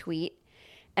pinned tweet.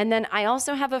 And then I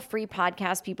also have a free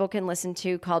podcast people can listen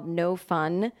to called No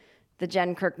Fun, the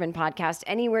Jen Kirkman podcast.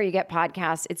 Anywhere you get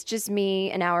podcasts, it's just me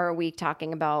an hour a week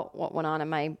talking about what went on in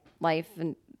my life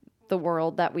and the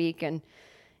world that week. And,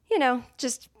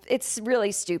 just it's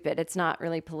really stupid. It's not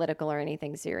really political or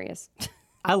anything serious.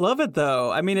 I love it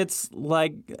though. I mean, it's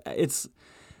almost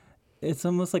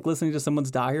like listening to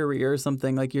someone's diary or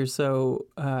something. Like you're so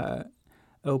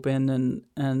open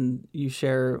and you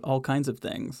share all kinds of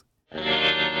things.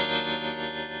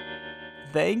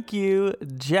 Thank you,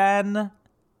 Jen.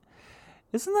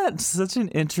 Isn't that such an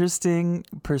interesting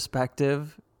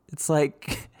perspective? It's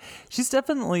like she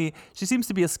seems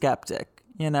to be a skeptic,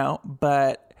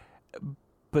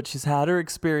 but she's had her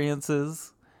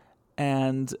experiences.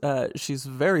 And she's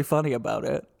very funny about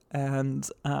it. And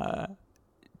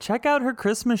check out her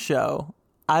Christmas show.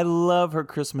 I love her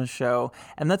Christmas show.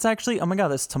 And that's actually, oh my God,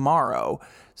 that's tomorrow.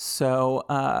 So,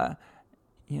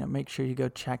 make sure you go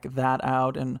check that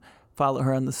out and follow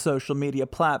her on the social media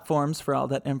platforms for all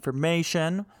that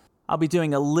information. I'll be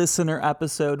doing a listener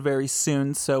episode very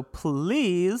soon. So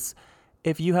please,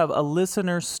 if you have a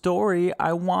listener story,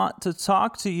 I want to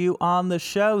talk to you on the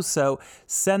show. So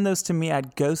send those to me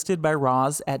at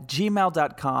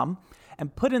ghostedbyroz@gmail.com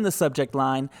and put in the subject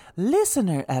line,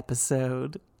 listener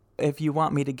episode. If you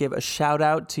want me to give a shout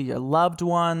out to your loved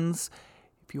ones,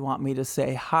 if you want me to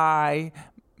say hi,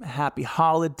 happy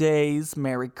holidays,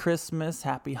 Merry Christmas,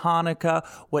 Happy Hanukkah,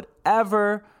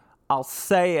 whatever, I'll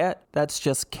say it. That's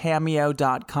just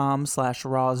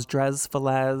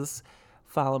cameo.com/RozDresfiles.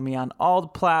 Follow me on all the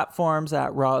platforms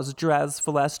at Roz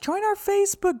Dresfiles. Join our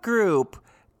Facebook group,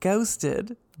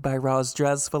 Ghosted by Roz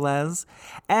Dresfiles,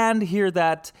 and hear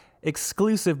that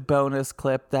exclusive bonus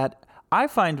clip that I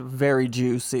find very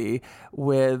juicy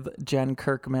with Jen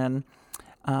Kirkman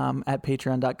at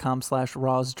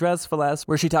patreon.com/Roz Dresfiles,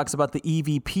 where she talks about the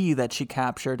EVP that she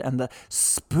captured and the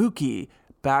spooky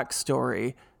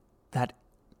backstory that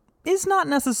is not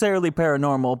necessarily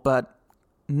paranormal, but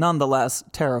nonetheless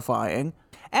terrifying.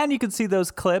 And you can see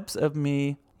those clips of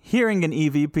me hearing an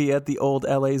EVP at the old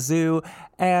LA Zoo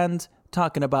and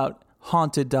talking about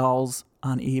haunted dolls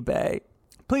on eBay.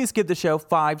 Please give the show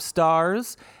 5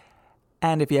 stars.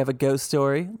 And if you have a ghost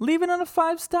story, leave it on a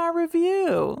 5-star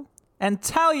review. And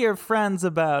tell your friends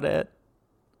about it.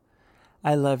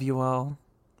 I love you all,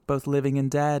 both living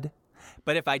and dead.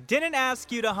 But if I didn't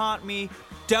ask you to haunt me,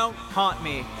 don't haunt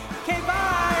me. Okay,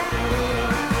 bye!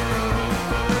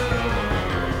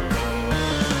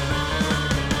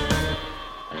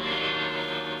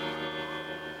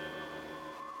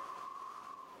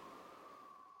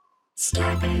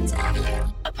 Scarpins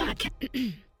Avenue.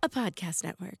 A podcast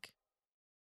network.